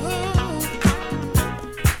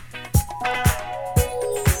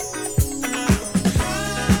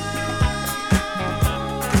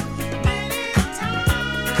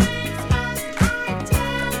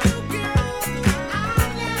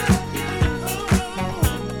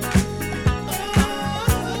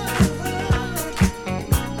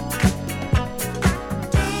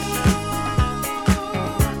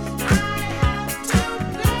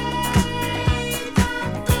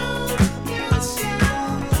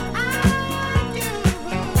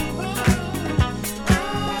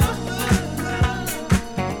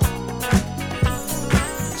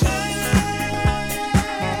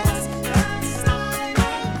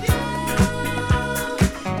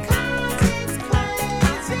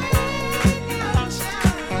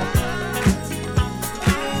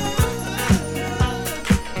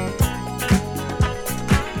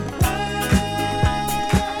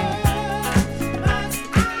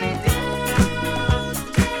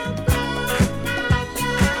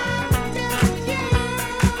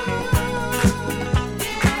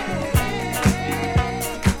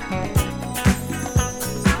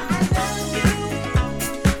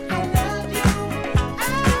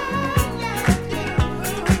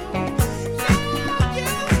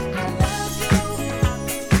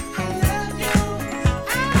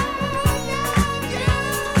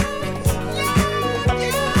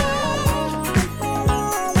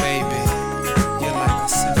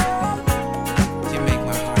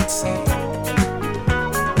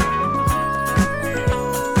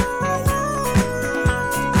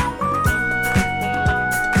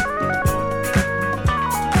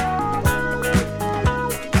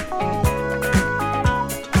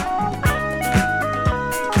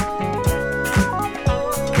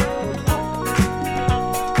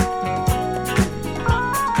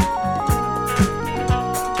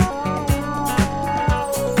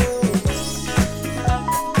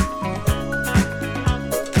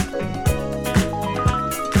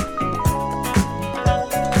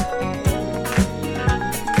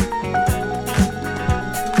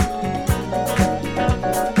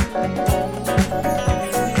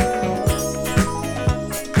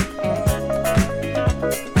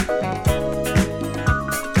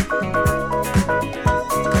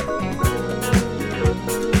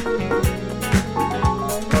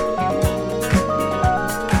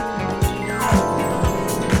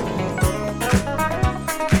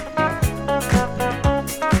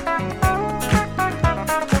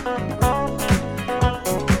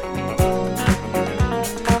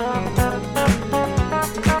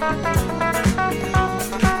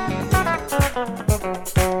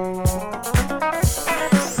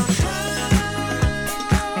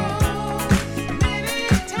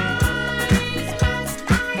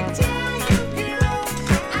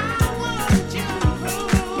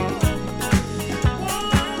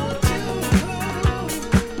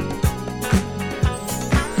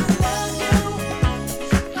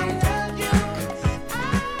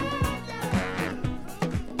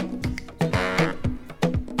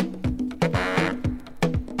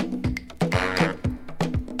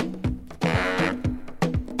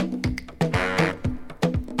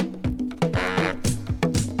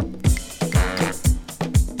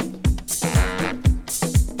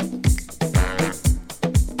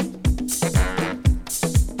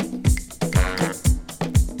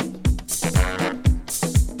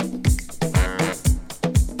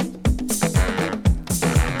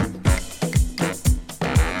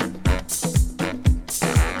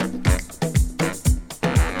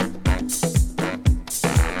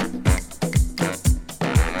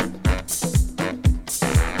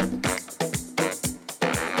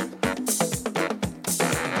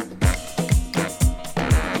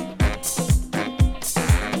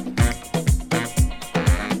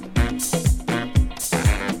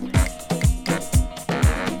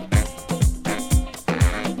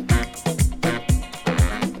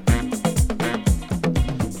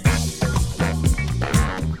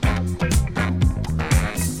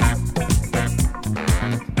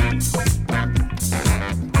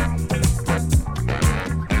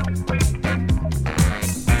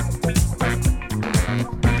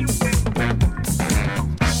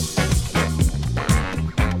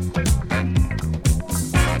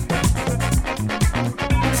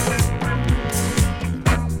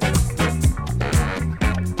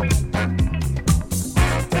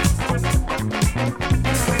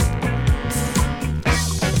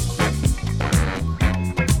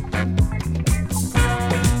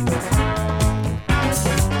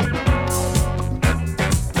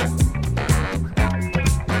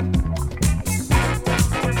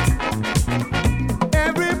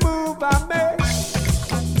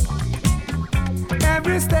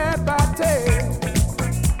 every step I take,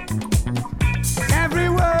 every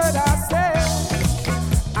word I say,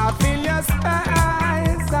 I feel your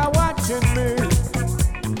eyes are watching me.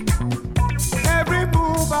 Every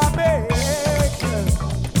move I make,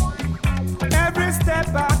 every step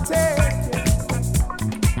I take,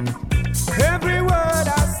 every word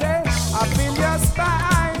I say, I feel your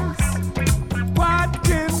spies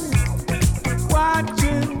watching,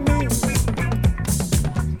 watching me.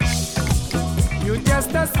 You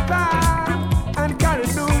just a spy and carry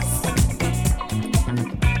loose.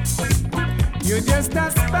 You just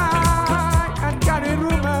a spy and carry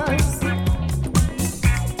rumors.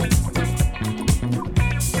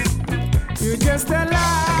 You just a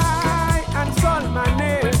lie and call my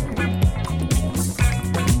name.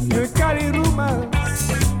 You carry rumors.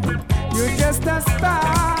 You just a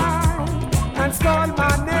spy and call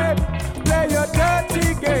my name. Play your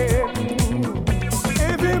dirty game.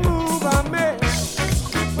 Every move I make,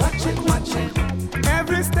 watch it.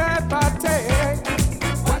 Every step I take,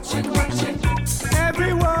 watch it.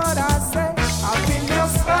 Every word I say, I feel your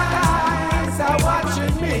spies are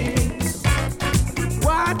watching me.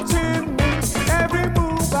 Watching me, every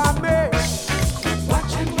move I make,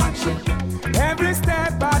 watch it. Every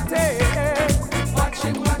step I take, watch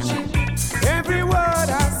it. Every word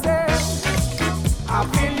I say, I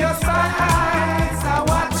feel your spies are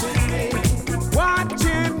watching me,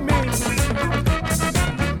 watching me.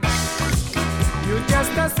 You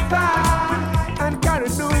just a spy and carry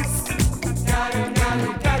loose.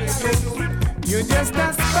 You just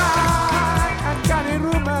a spy and carry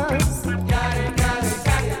rumors.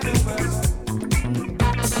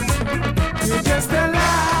 You just a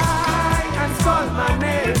lie and call my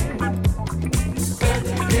name.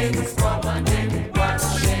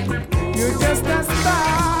 You just a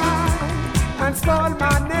spy and call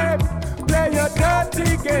my name. Play your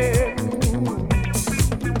dirty game.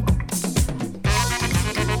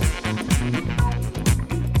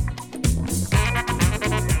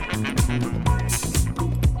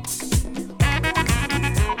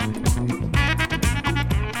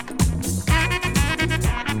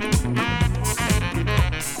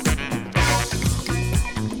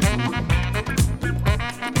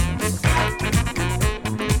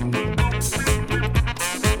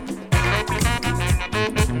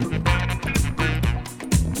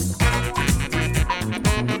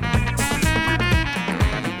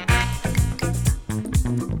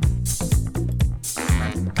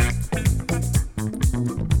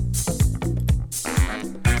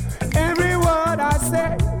 Every word I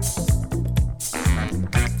say,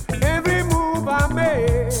 every move I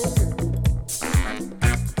make,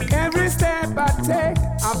 every step I take,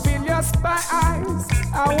 I feel your spy eyes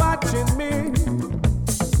are watching me,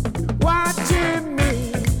 watching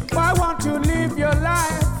me. Why won't you live your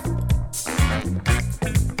life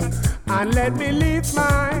and let me live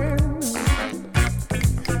mine?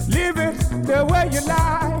 Live it the way you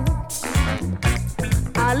like.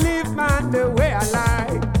 I live mine the way I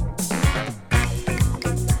like.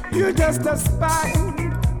 You just a spy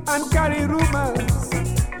and carry rumors.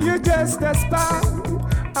 You just a spy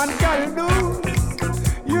and carry news.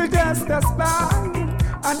 You just a spy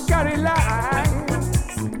and carry lies.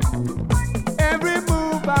 Every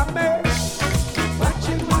move I make, watch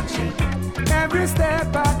it. Every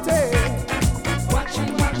step I take, watch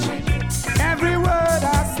it. Every word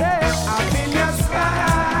I say, I feel your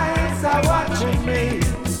spies are watching me,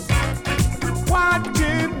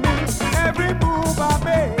 watching me. Every move I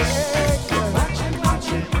make, watch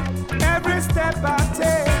it. Every step I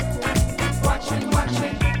take, watch it.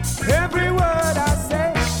 Every word I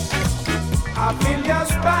say, I feel your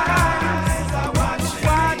spies are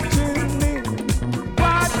watching me,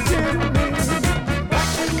 watching me.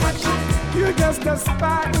 You just a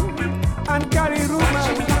spy and carry rumors.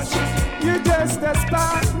 You just a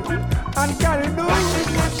spy and carry news.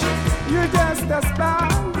 You just a spy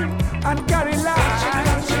and carry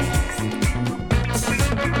lies.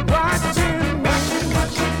 Watching me,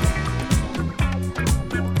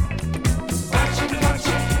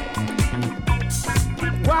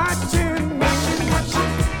 watching me.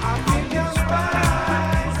 I feel your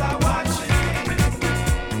spies are watching me,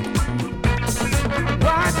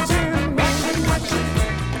 watching me.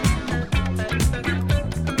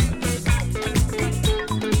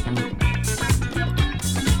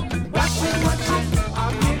 Watching, I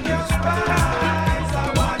feel your spies are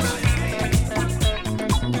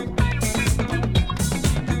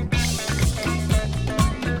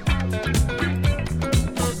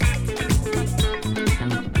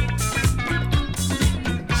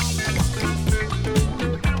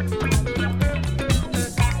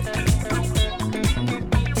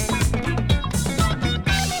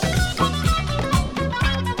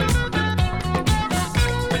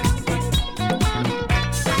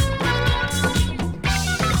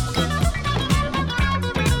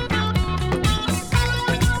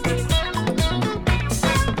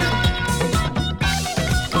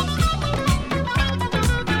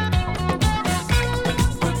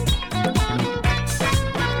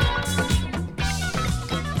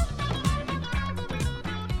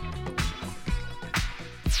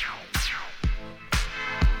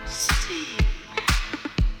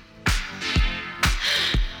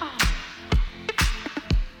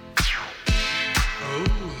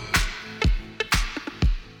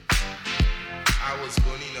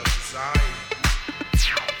desire.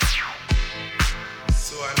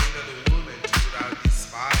 So I needed a woman to put out this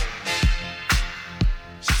fire.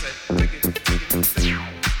 She said, take it, take it, take it.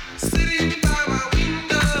 Sitting by my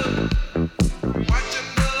window, watching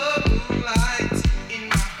the moonlight in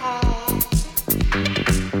my home.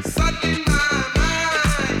 Suddenly my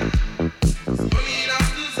mind, burning up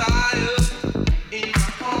desire in my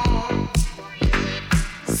home.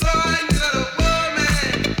 So I needed a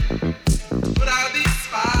woman to put out this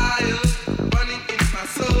fire burning in my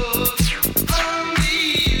soul. Only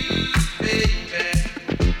you, baby,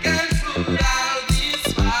 can put out this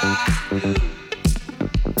fire.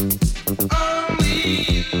 Only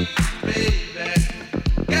you, baby,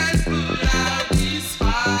 can put out this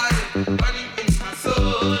fire burning in my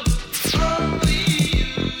soul. Only you,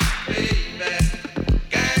 baby,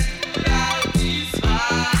 can put out this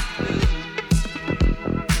fire.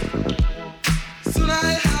 Soon I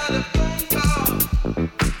had a phone call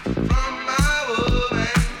from my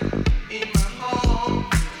woman in my home.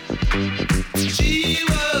 She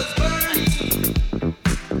was burning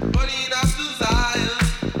up desire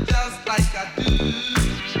just like I do.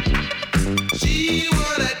 She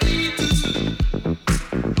wanted me to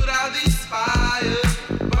put out this fire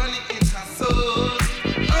burning in her soul.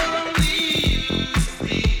 Only you,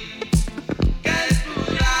 Steve, can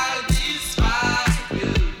put out this fire.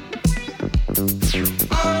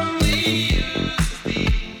 Only you,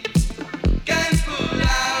 Steve, can put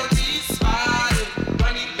out this fire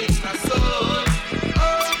burning in my soul.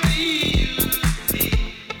 Only you, Steve,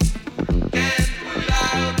 can put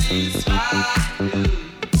out this fire.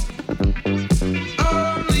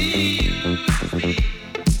 Only you, Steve,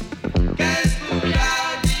 can put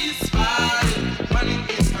out this fire burning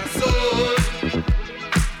in my soul.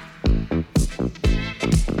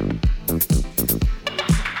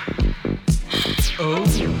 Oh,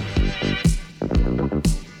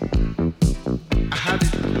 I had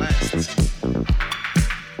it at last.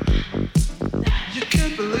 You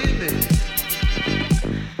can't believe it.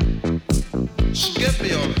 She gave me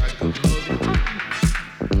all her good loving.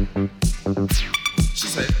 She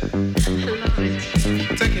said,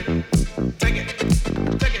 take it, take it, take it,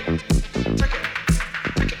 take it, take it,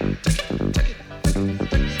 take it, take it, take it.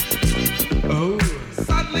 Oh,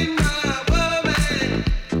 suddenly my woman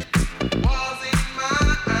was in my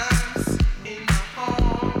arms in my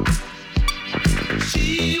home. She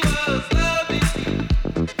was loving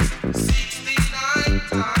 69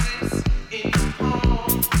 times in my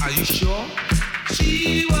home. Are you sure?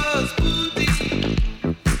 She was putting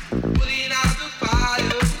out the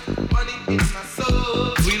fire, burning in my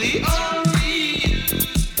soul. Really? Only you,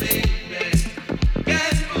 baby,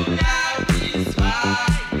 can put out this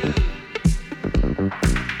fire.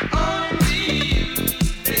 Only you,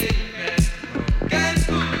 baby, can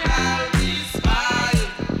put out this fire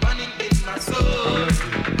burning in my soul.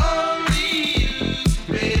 Only you,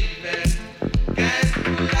 baby, can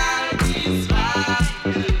put out this fire.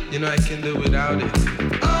 You know I can do without it.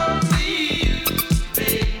 Only you,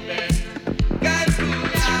 baby, can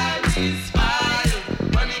put out this fire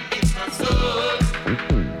burning in my soul.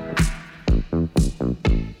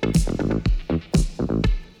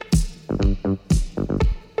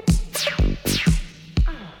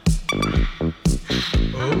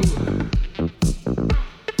 Oh,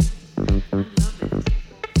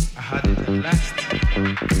 I had it at last.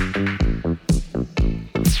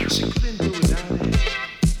 She couldn't do without it.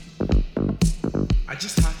 I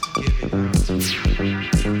just had to give it out.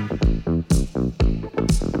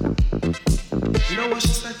 You know what she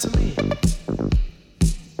said to me?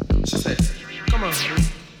 She said, come on, honey,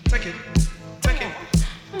 take it, take it,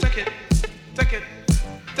 take it, take it,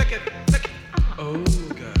 take it, take it. Oh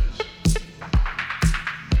gosh,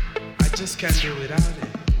 I just can't do without it.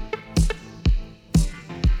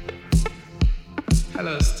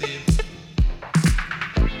 Hello, Steve.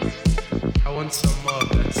 I want some more of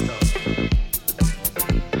that stuff.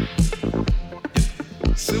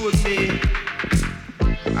 See with me,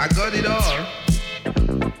 I got it all.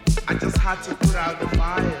 I just had to put out the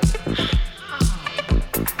fire.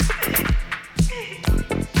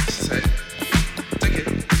 She said, take it,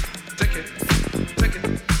 take it, take it,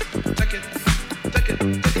 take it, take it, take it.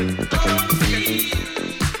 Only you,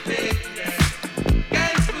 baby,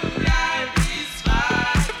 can put out this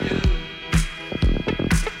fire.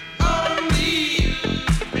 Only you,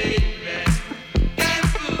 baby, can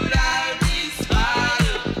put out this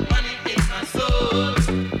fire burning in my soul.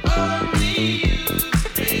 Only you,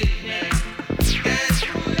 baby, can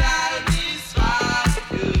put out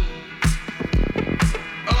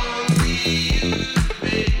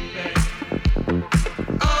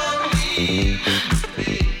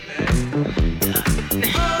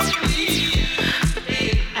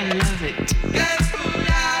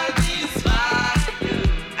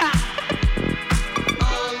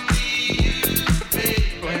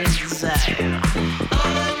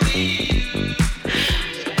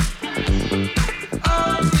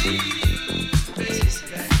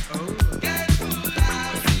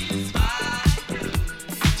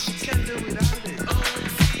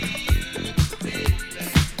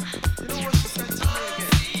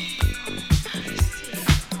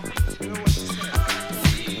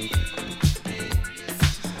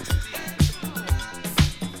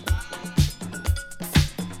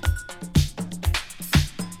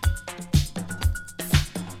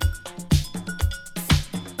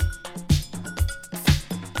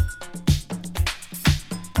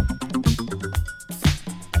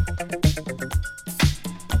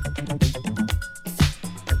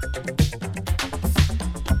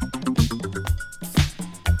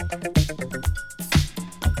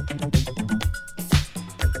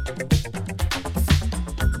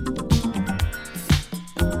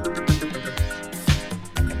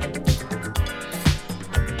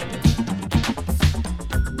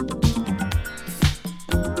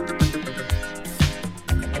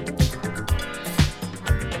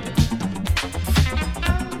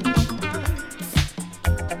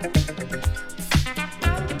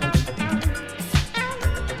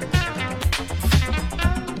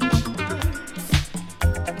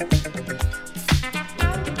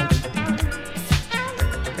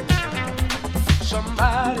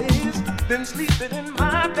been sleeping in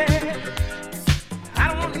my bed.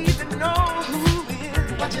 I don't even know who is.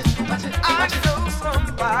 I know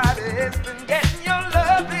somebody's been getting your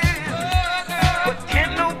loving, but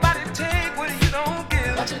can't nobody take what you don't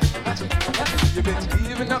give. You've been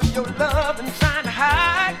giving up your love and trying to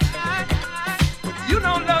hide, but you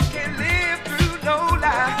know love can't live through no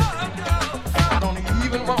lie. I don't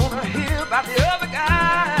even wanna hear about the other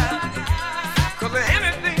guy, 'cause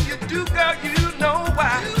anything you do, girl, you know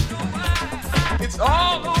why. It's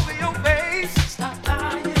all over your face. Stop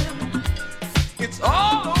lying. It's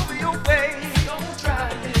all over your face. Don't try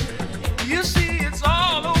it. You see, it's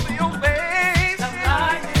all over your face. Stop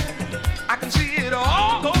lying. I can see it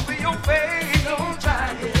all over your face. Don't try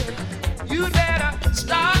it. You better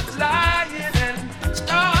stop lying and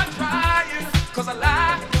start trying, 'cause a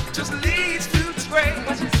lie just leads to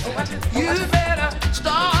disgrace. You better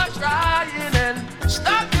start trying and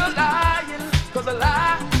stop your lying, 'cause a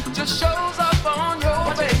lie just shows up on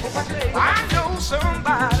your face. I know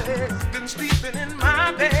somebody's been sleeping in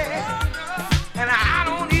my bed, and I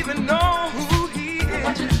don't even know who he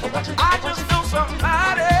is. I just know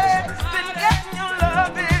somebody's been getting your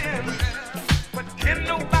loving, but can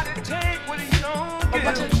nobody take what you don't give?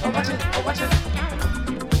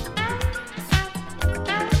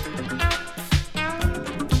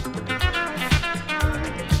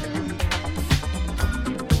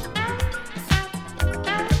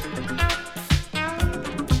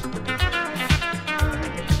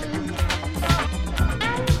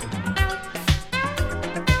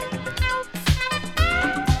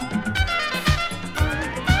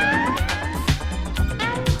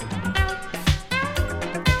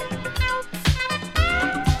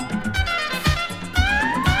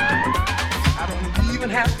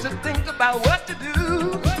 Have to think about what to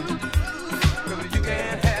do, 'cause you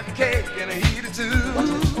can't have your cake and eat it too.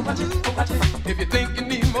 If you think you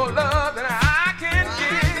need more love than I can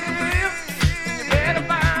give, you better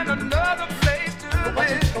find another place to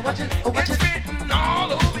live. It's written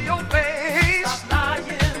all over your face. Stop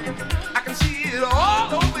lying. I can see it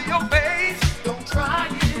all over your face. Don't try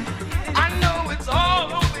it. I know it's all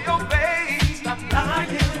over your face. Stop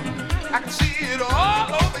lying. I can see it all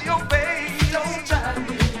over your face. Don't try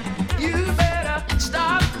it. You better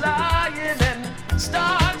stop lying and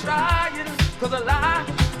start trying, 'cause a lie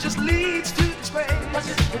just leads to disgrace.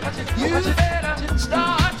 You better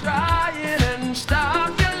start trying and stop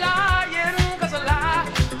your lying, 'cause a lie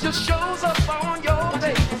just shows up on your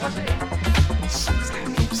face. Something's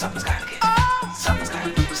gotta give, something's gotta give. Something's gotta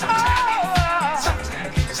give, something's gotta give. Something's gotta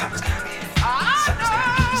give, something's gotta give.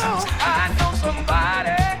 I know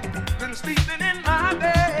somebody been sleeping in my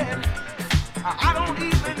bed. I don't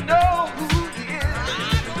even know who he is.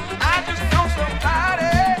 I just know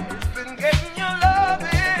somebody's been getting your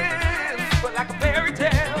loving, but like a fairy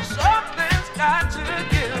tale, something's got to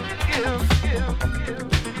give.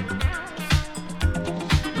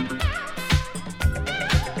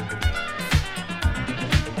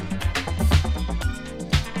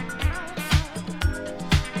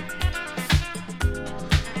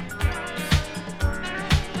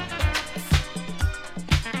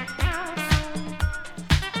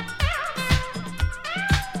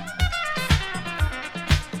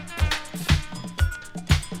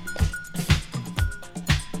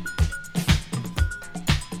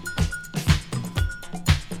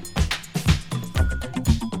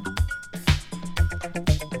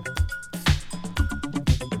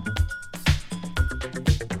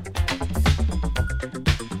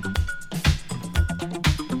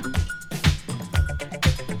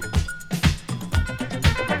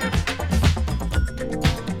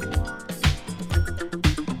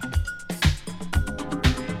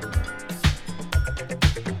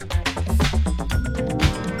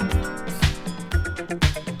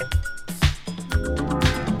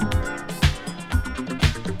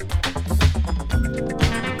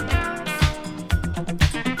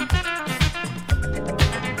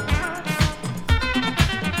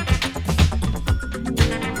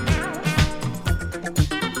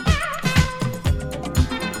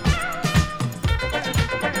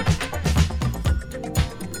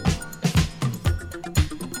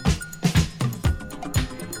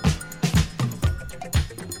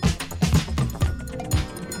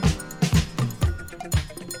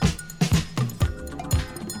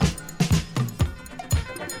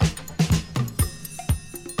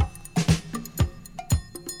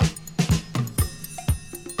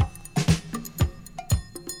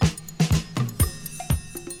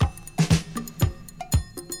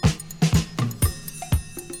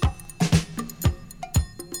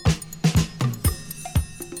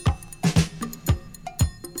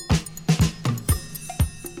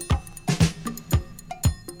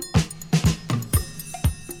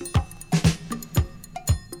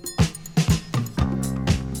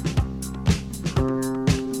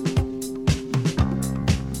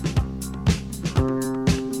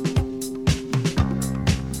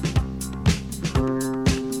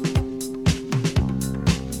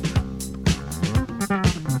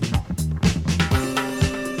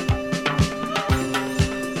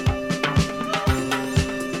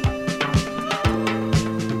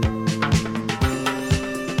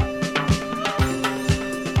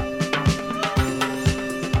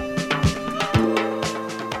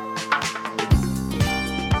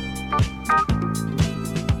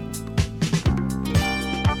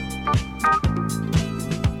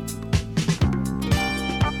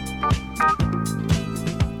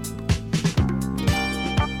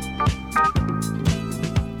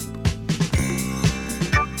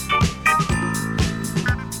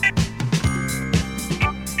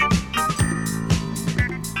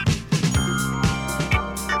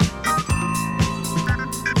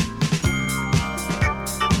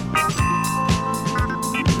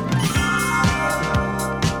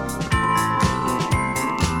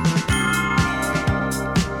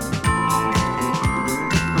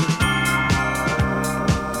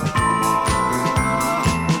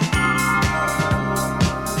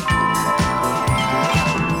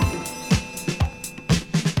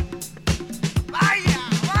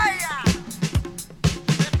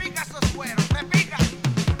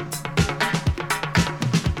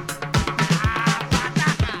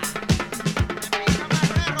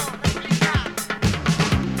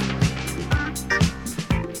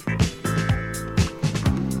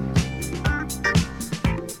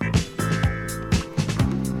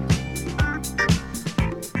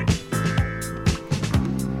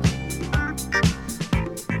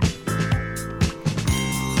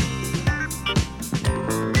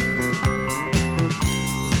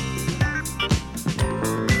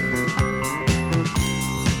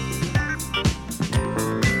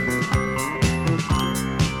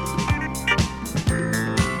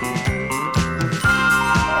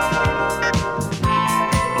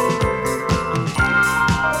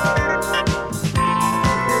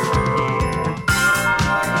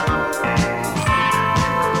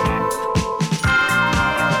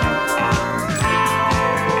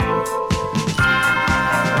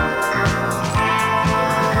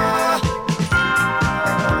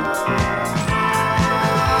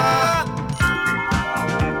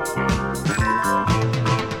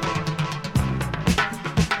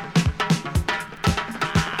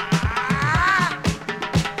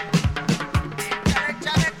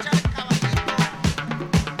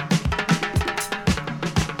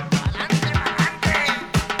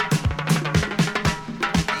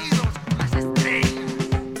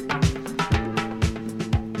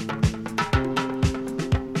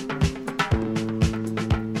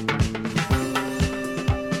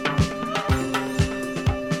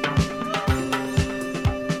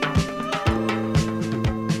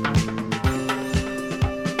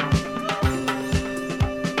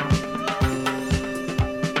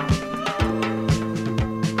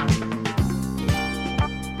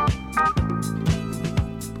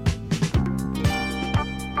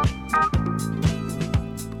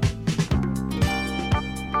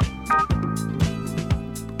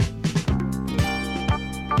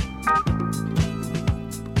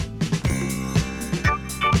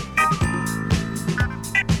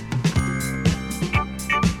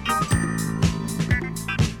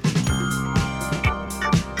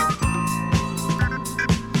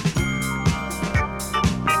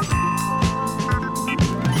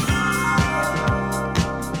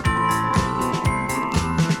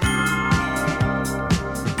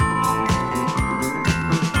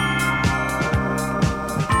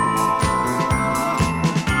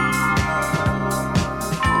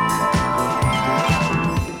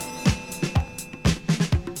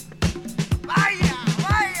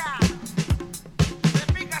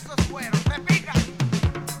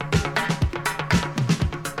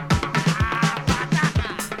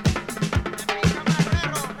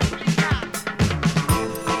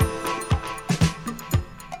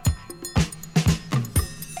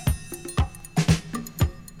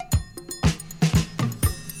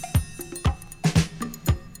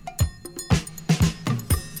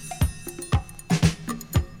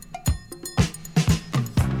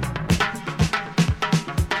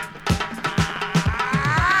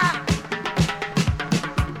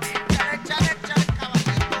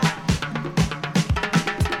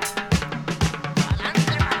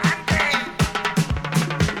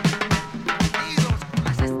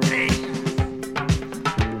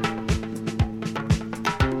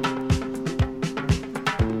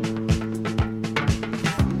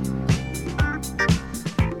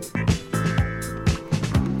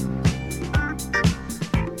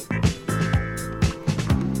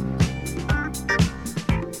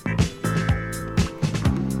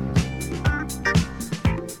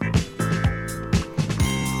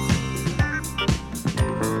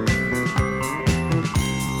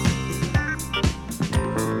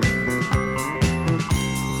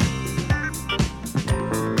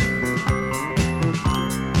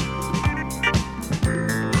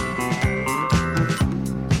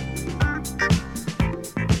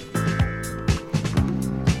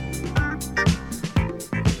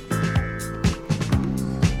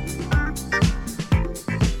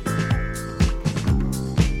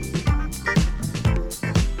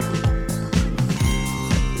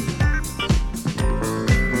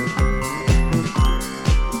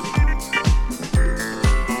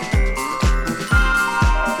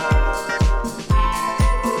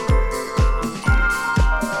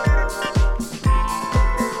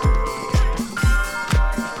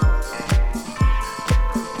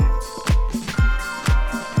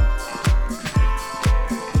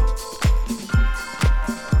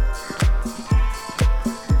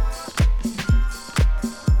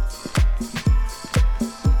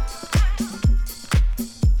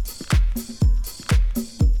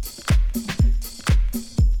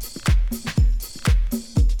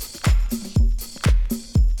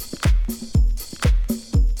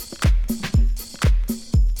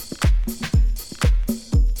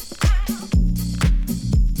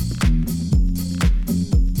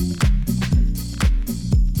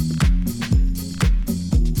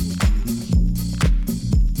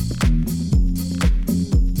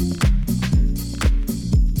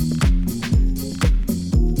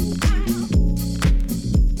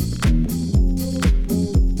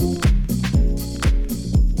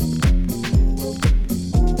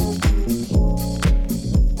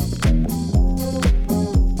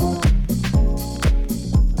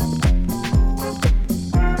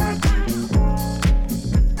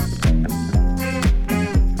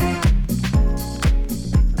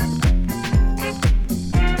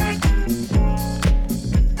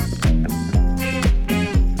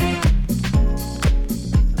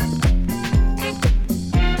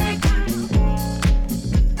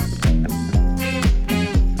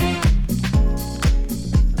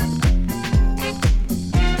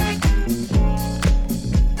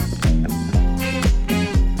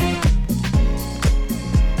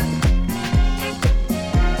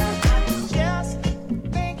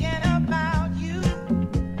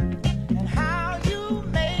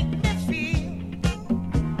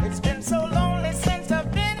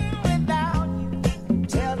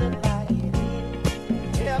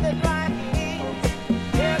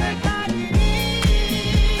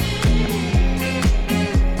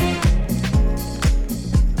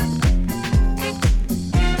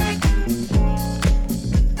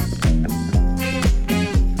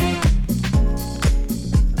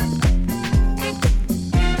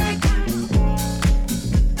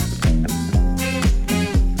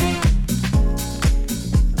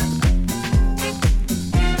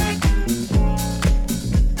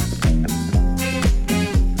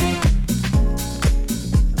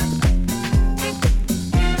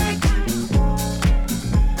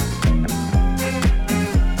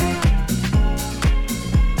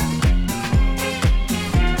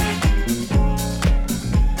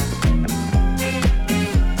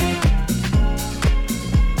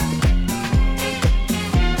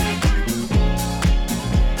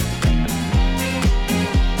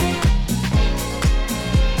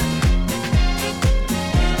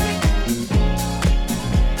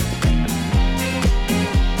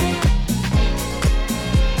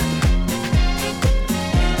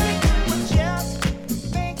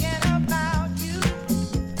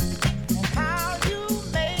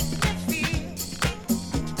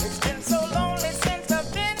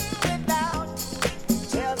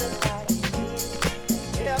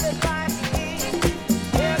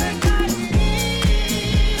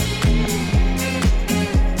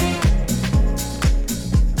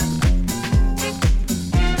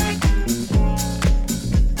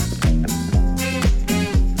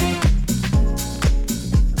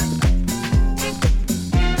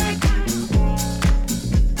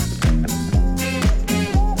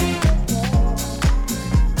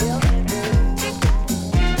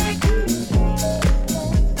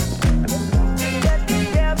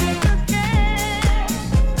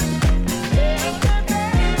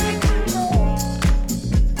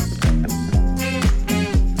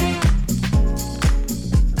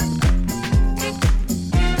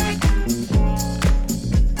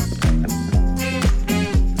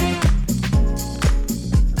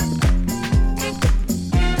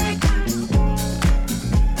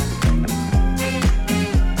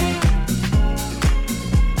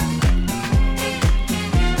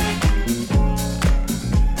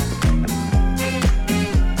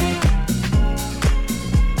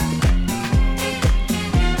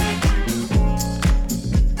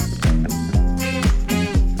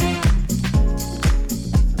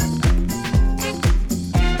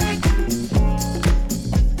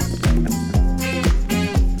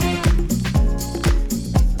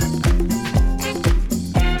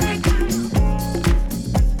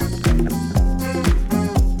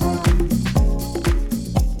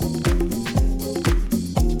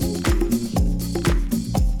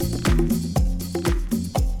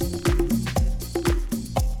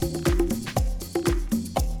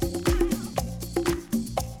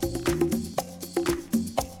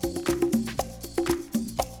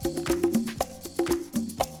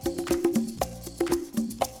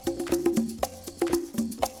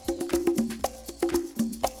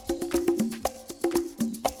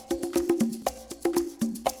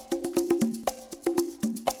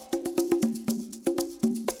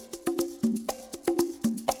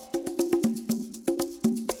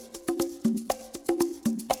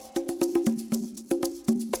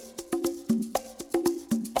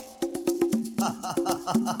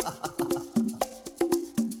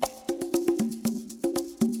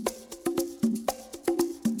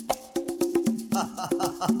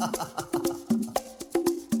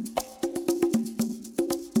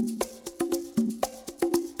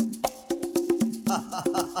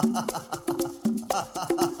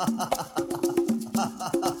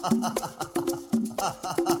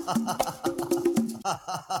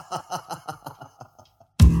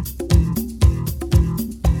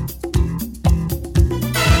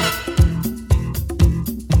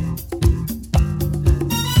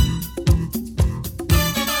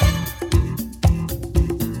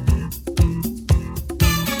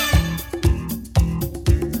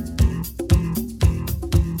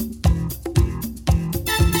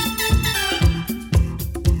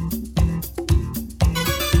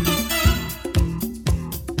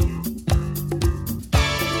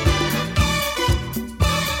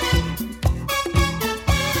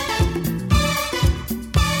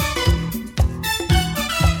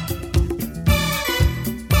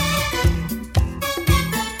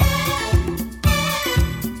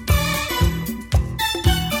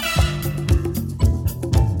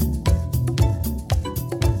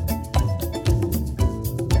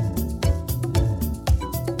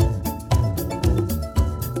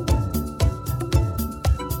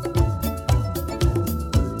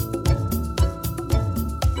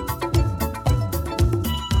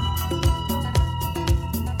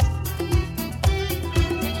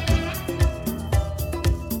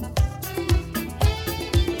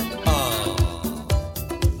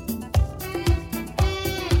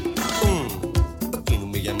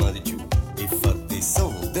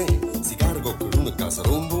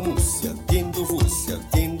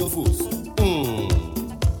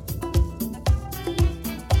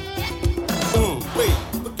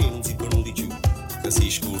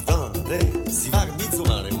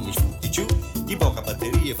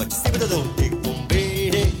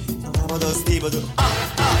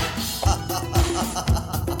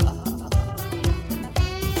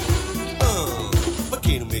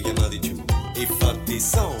 Perché non mi chiamate giù? E fatti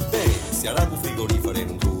soldi, si arago frigorifero e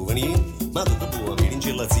non trovo niente, ma tutto buono mi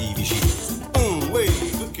ringella zivici.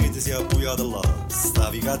 Perché ti sei appuiato là?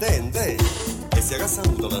 Stavi cadente? E si è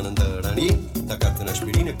cassato la nandarani, da carta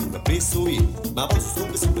un'aspirina e pure presso io. Ma posso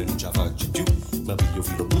che sempre non ce la faccio più, ma piglio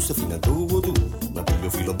filo busto fino a dove tu, ma piglio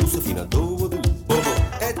filo busto fino a dove tu.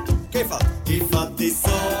 E tu che fai? I fatti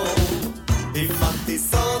soldi, i fatti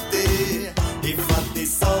soldi, i fatti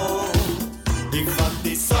soldi. I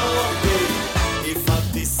fatti soldi, i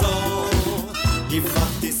fatti soldi, i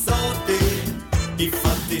fatti soldi, i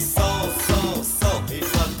fatti i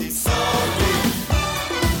fatti soldi.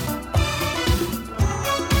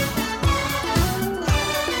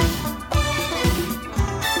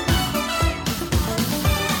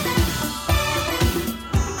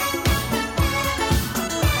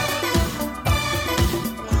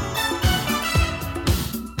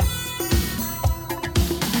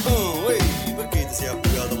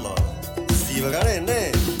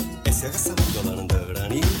 E si è cassato la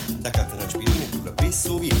nandarani, da carta un'aspirina e pure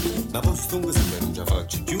presso via. Ma poi stongo se non ce la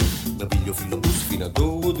faccio più, ma piglio filo bus fino a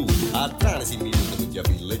dove tu. A trane si mi dicono tutti a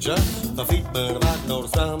villeggiare, fa fritto me ne va, non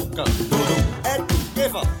stiamo cantando. E tu che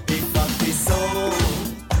fai? I fatti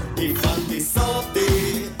soldi, i fatti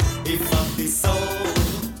soldi, i fatti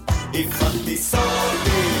soldi, i fatti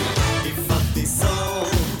soldi, i fatti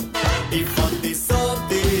soldi, i fatti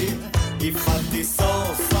soldi, i fatti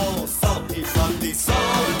soldi, i fatti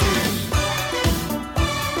soldi.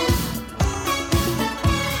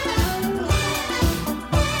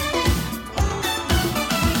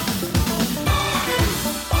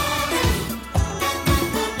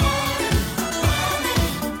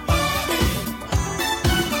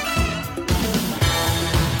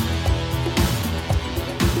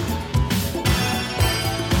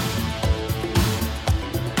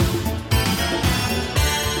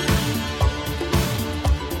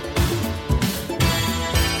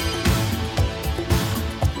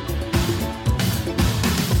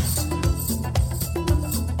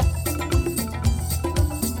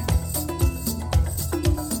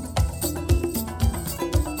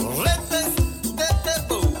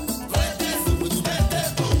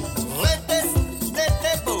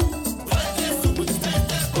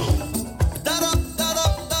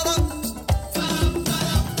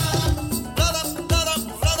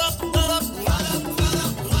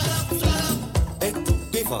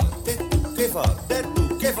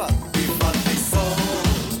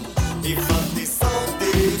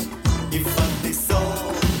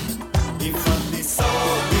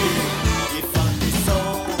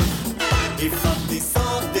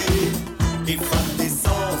 I fatti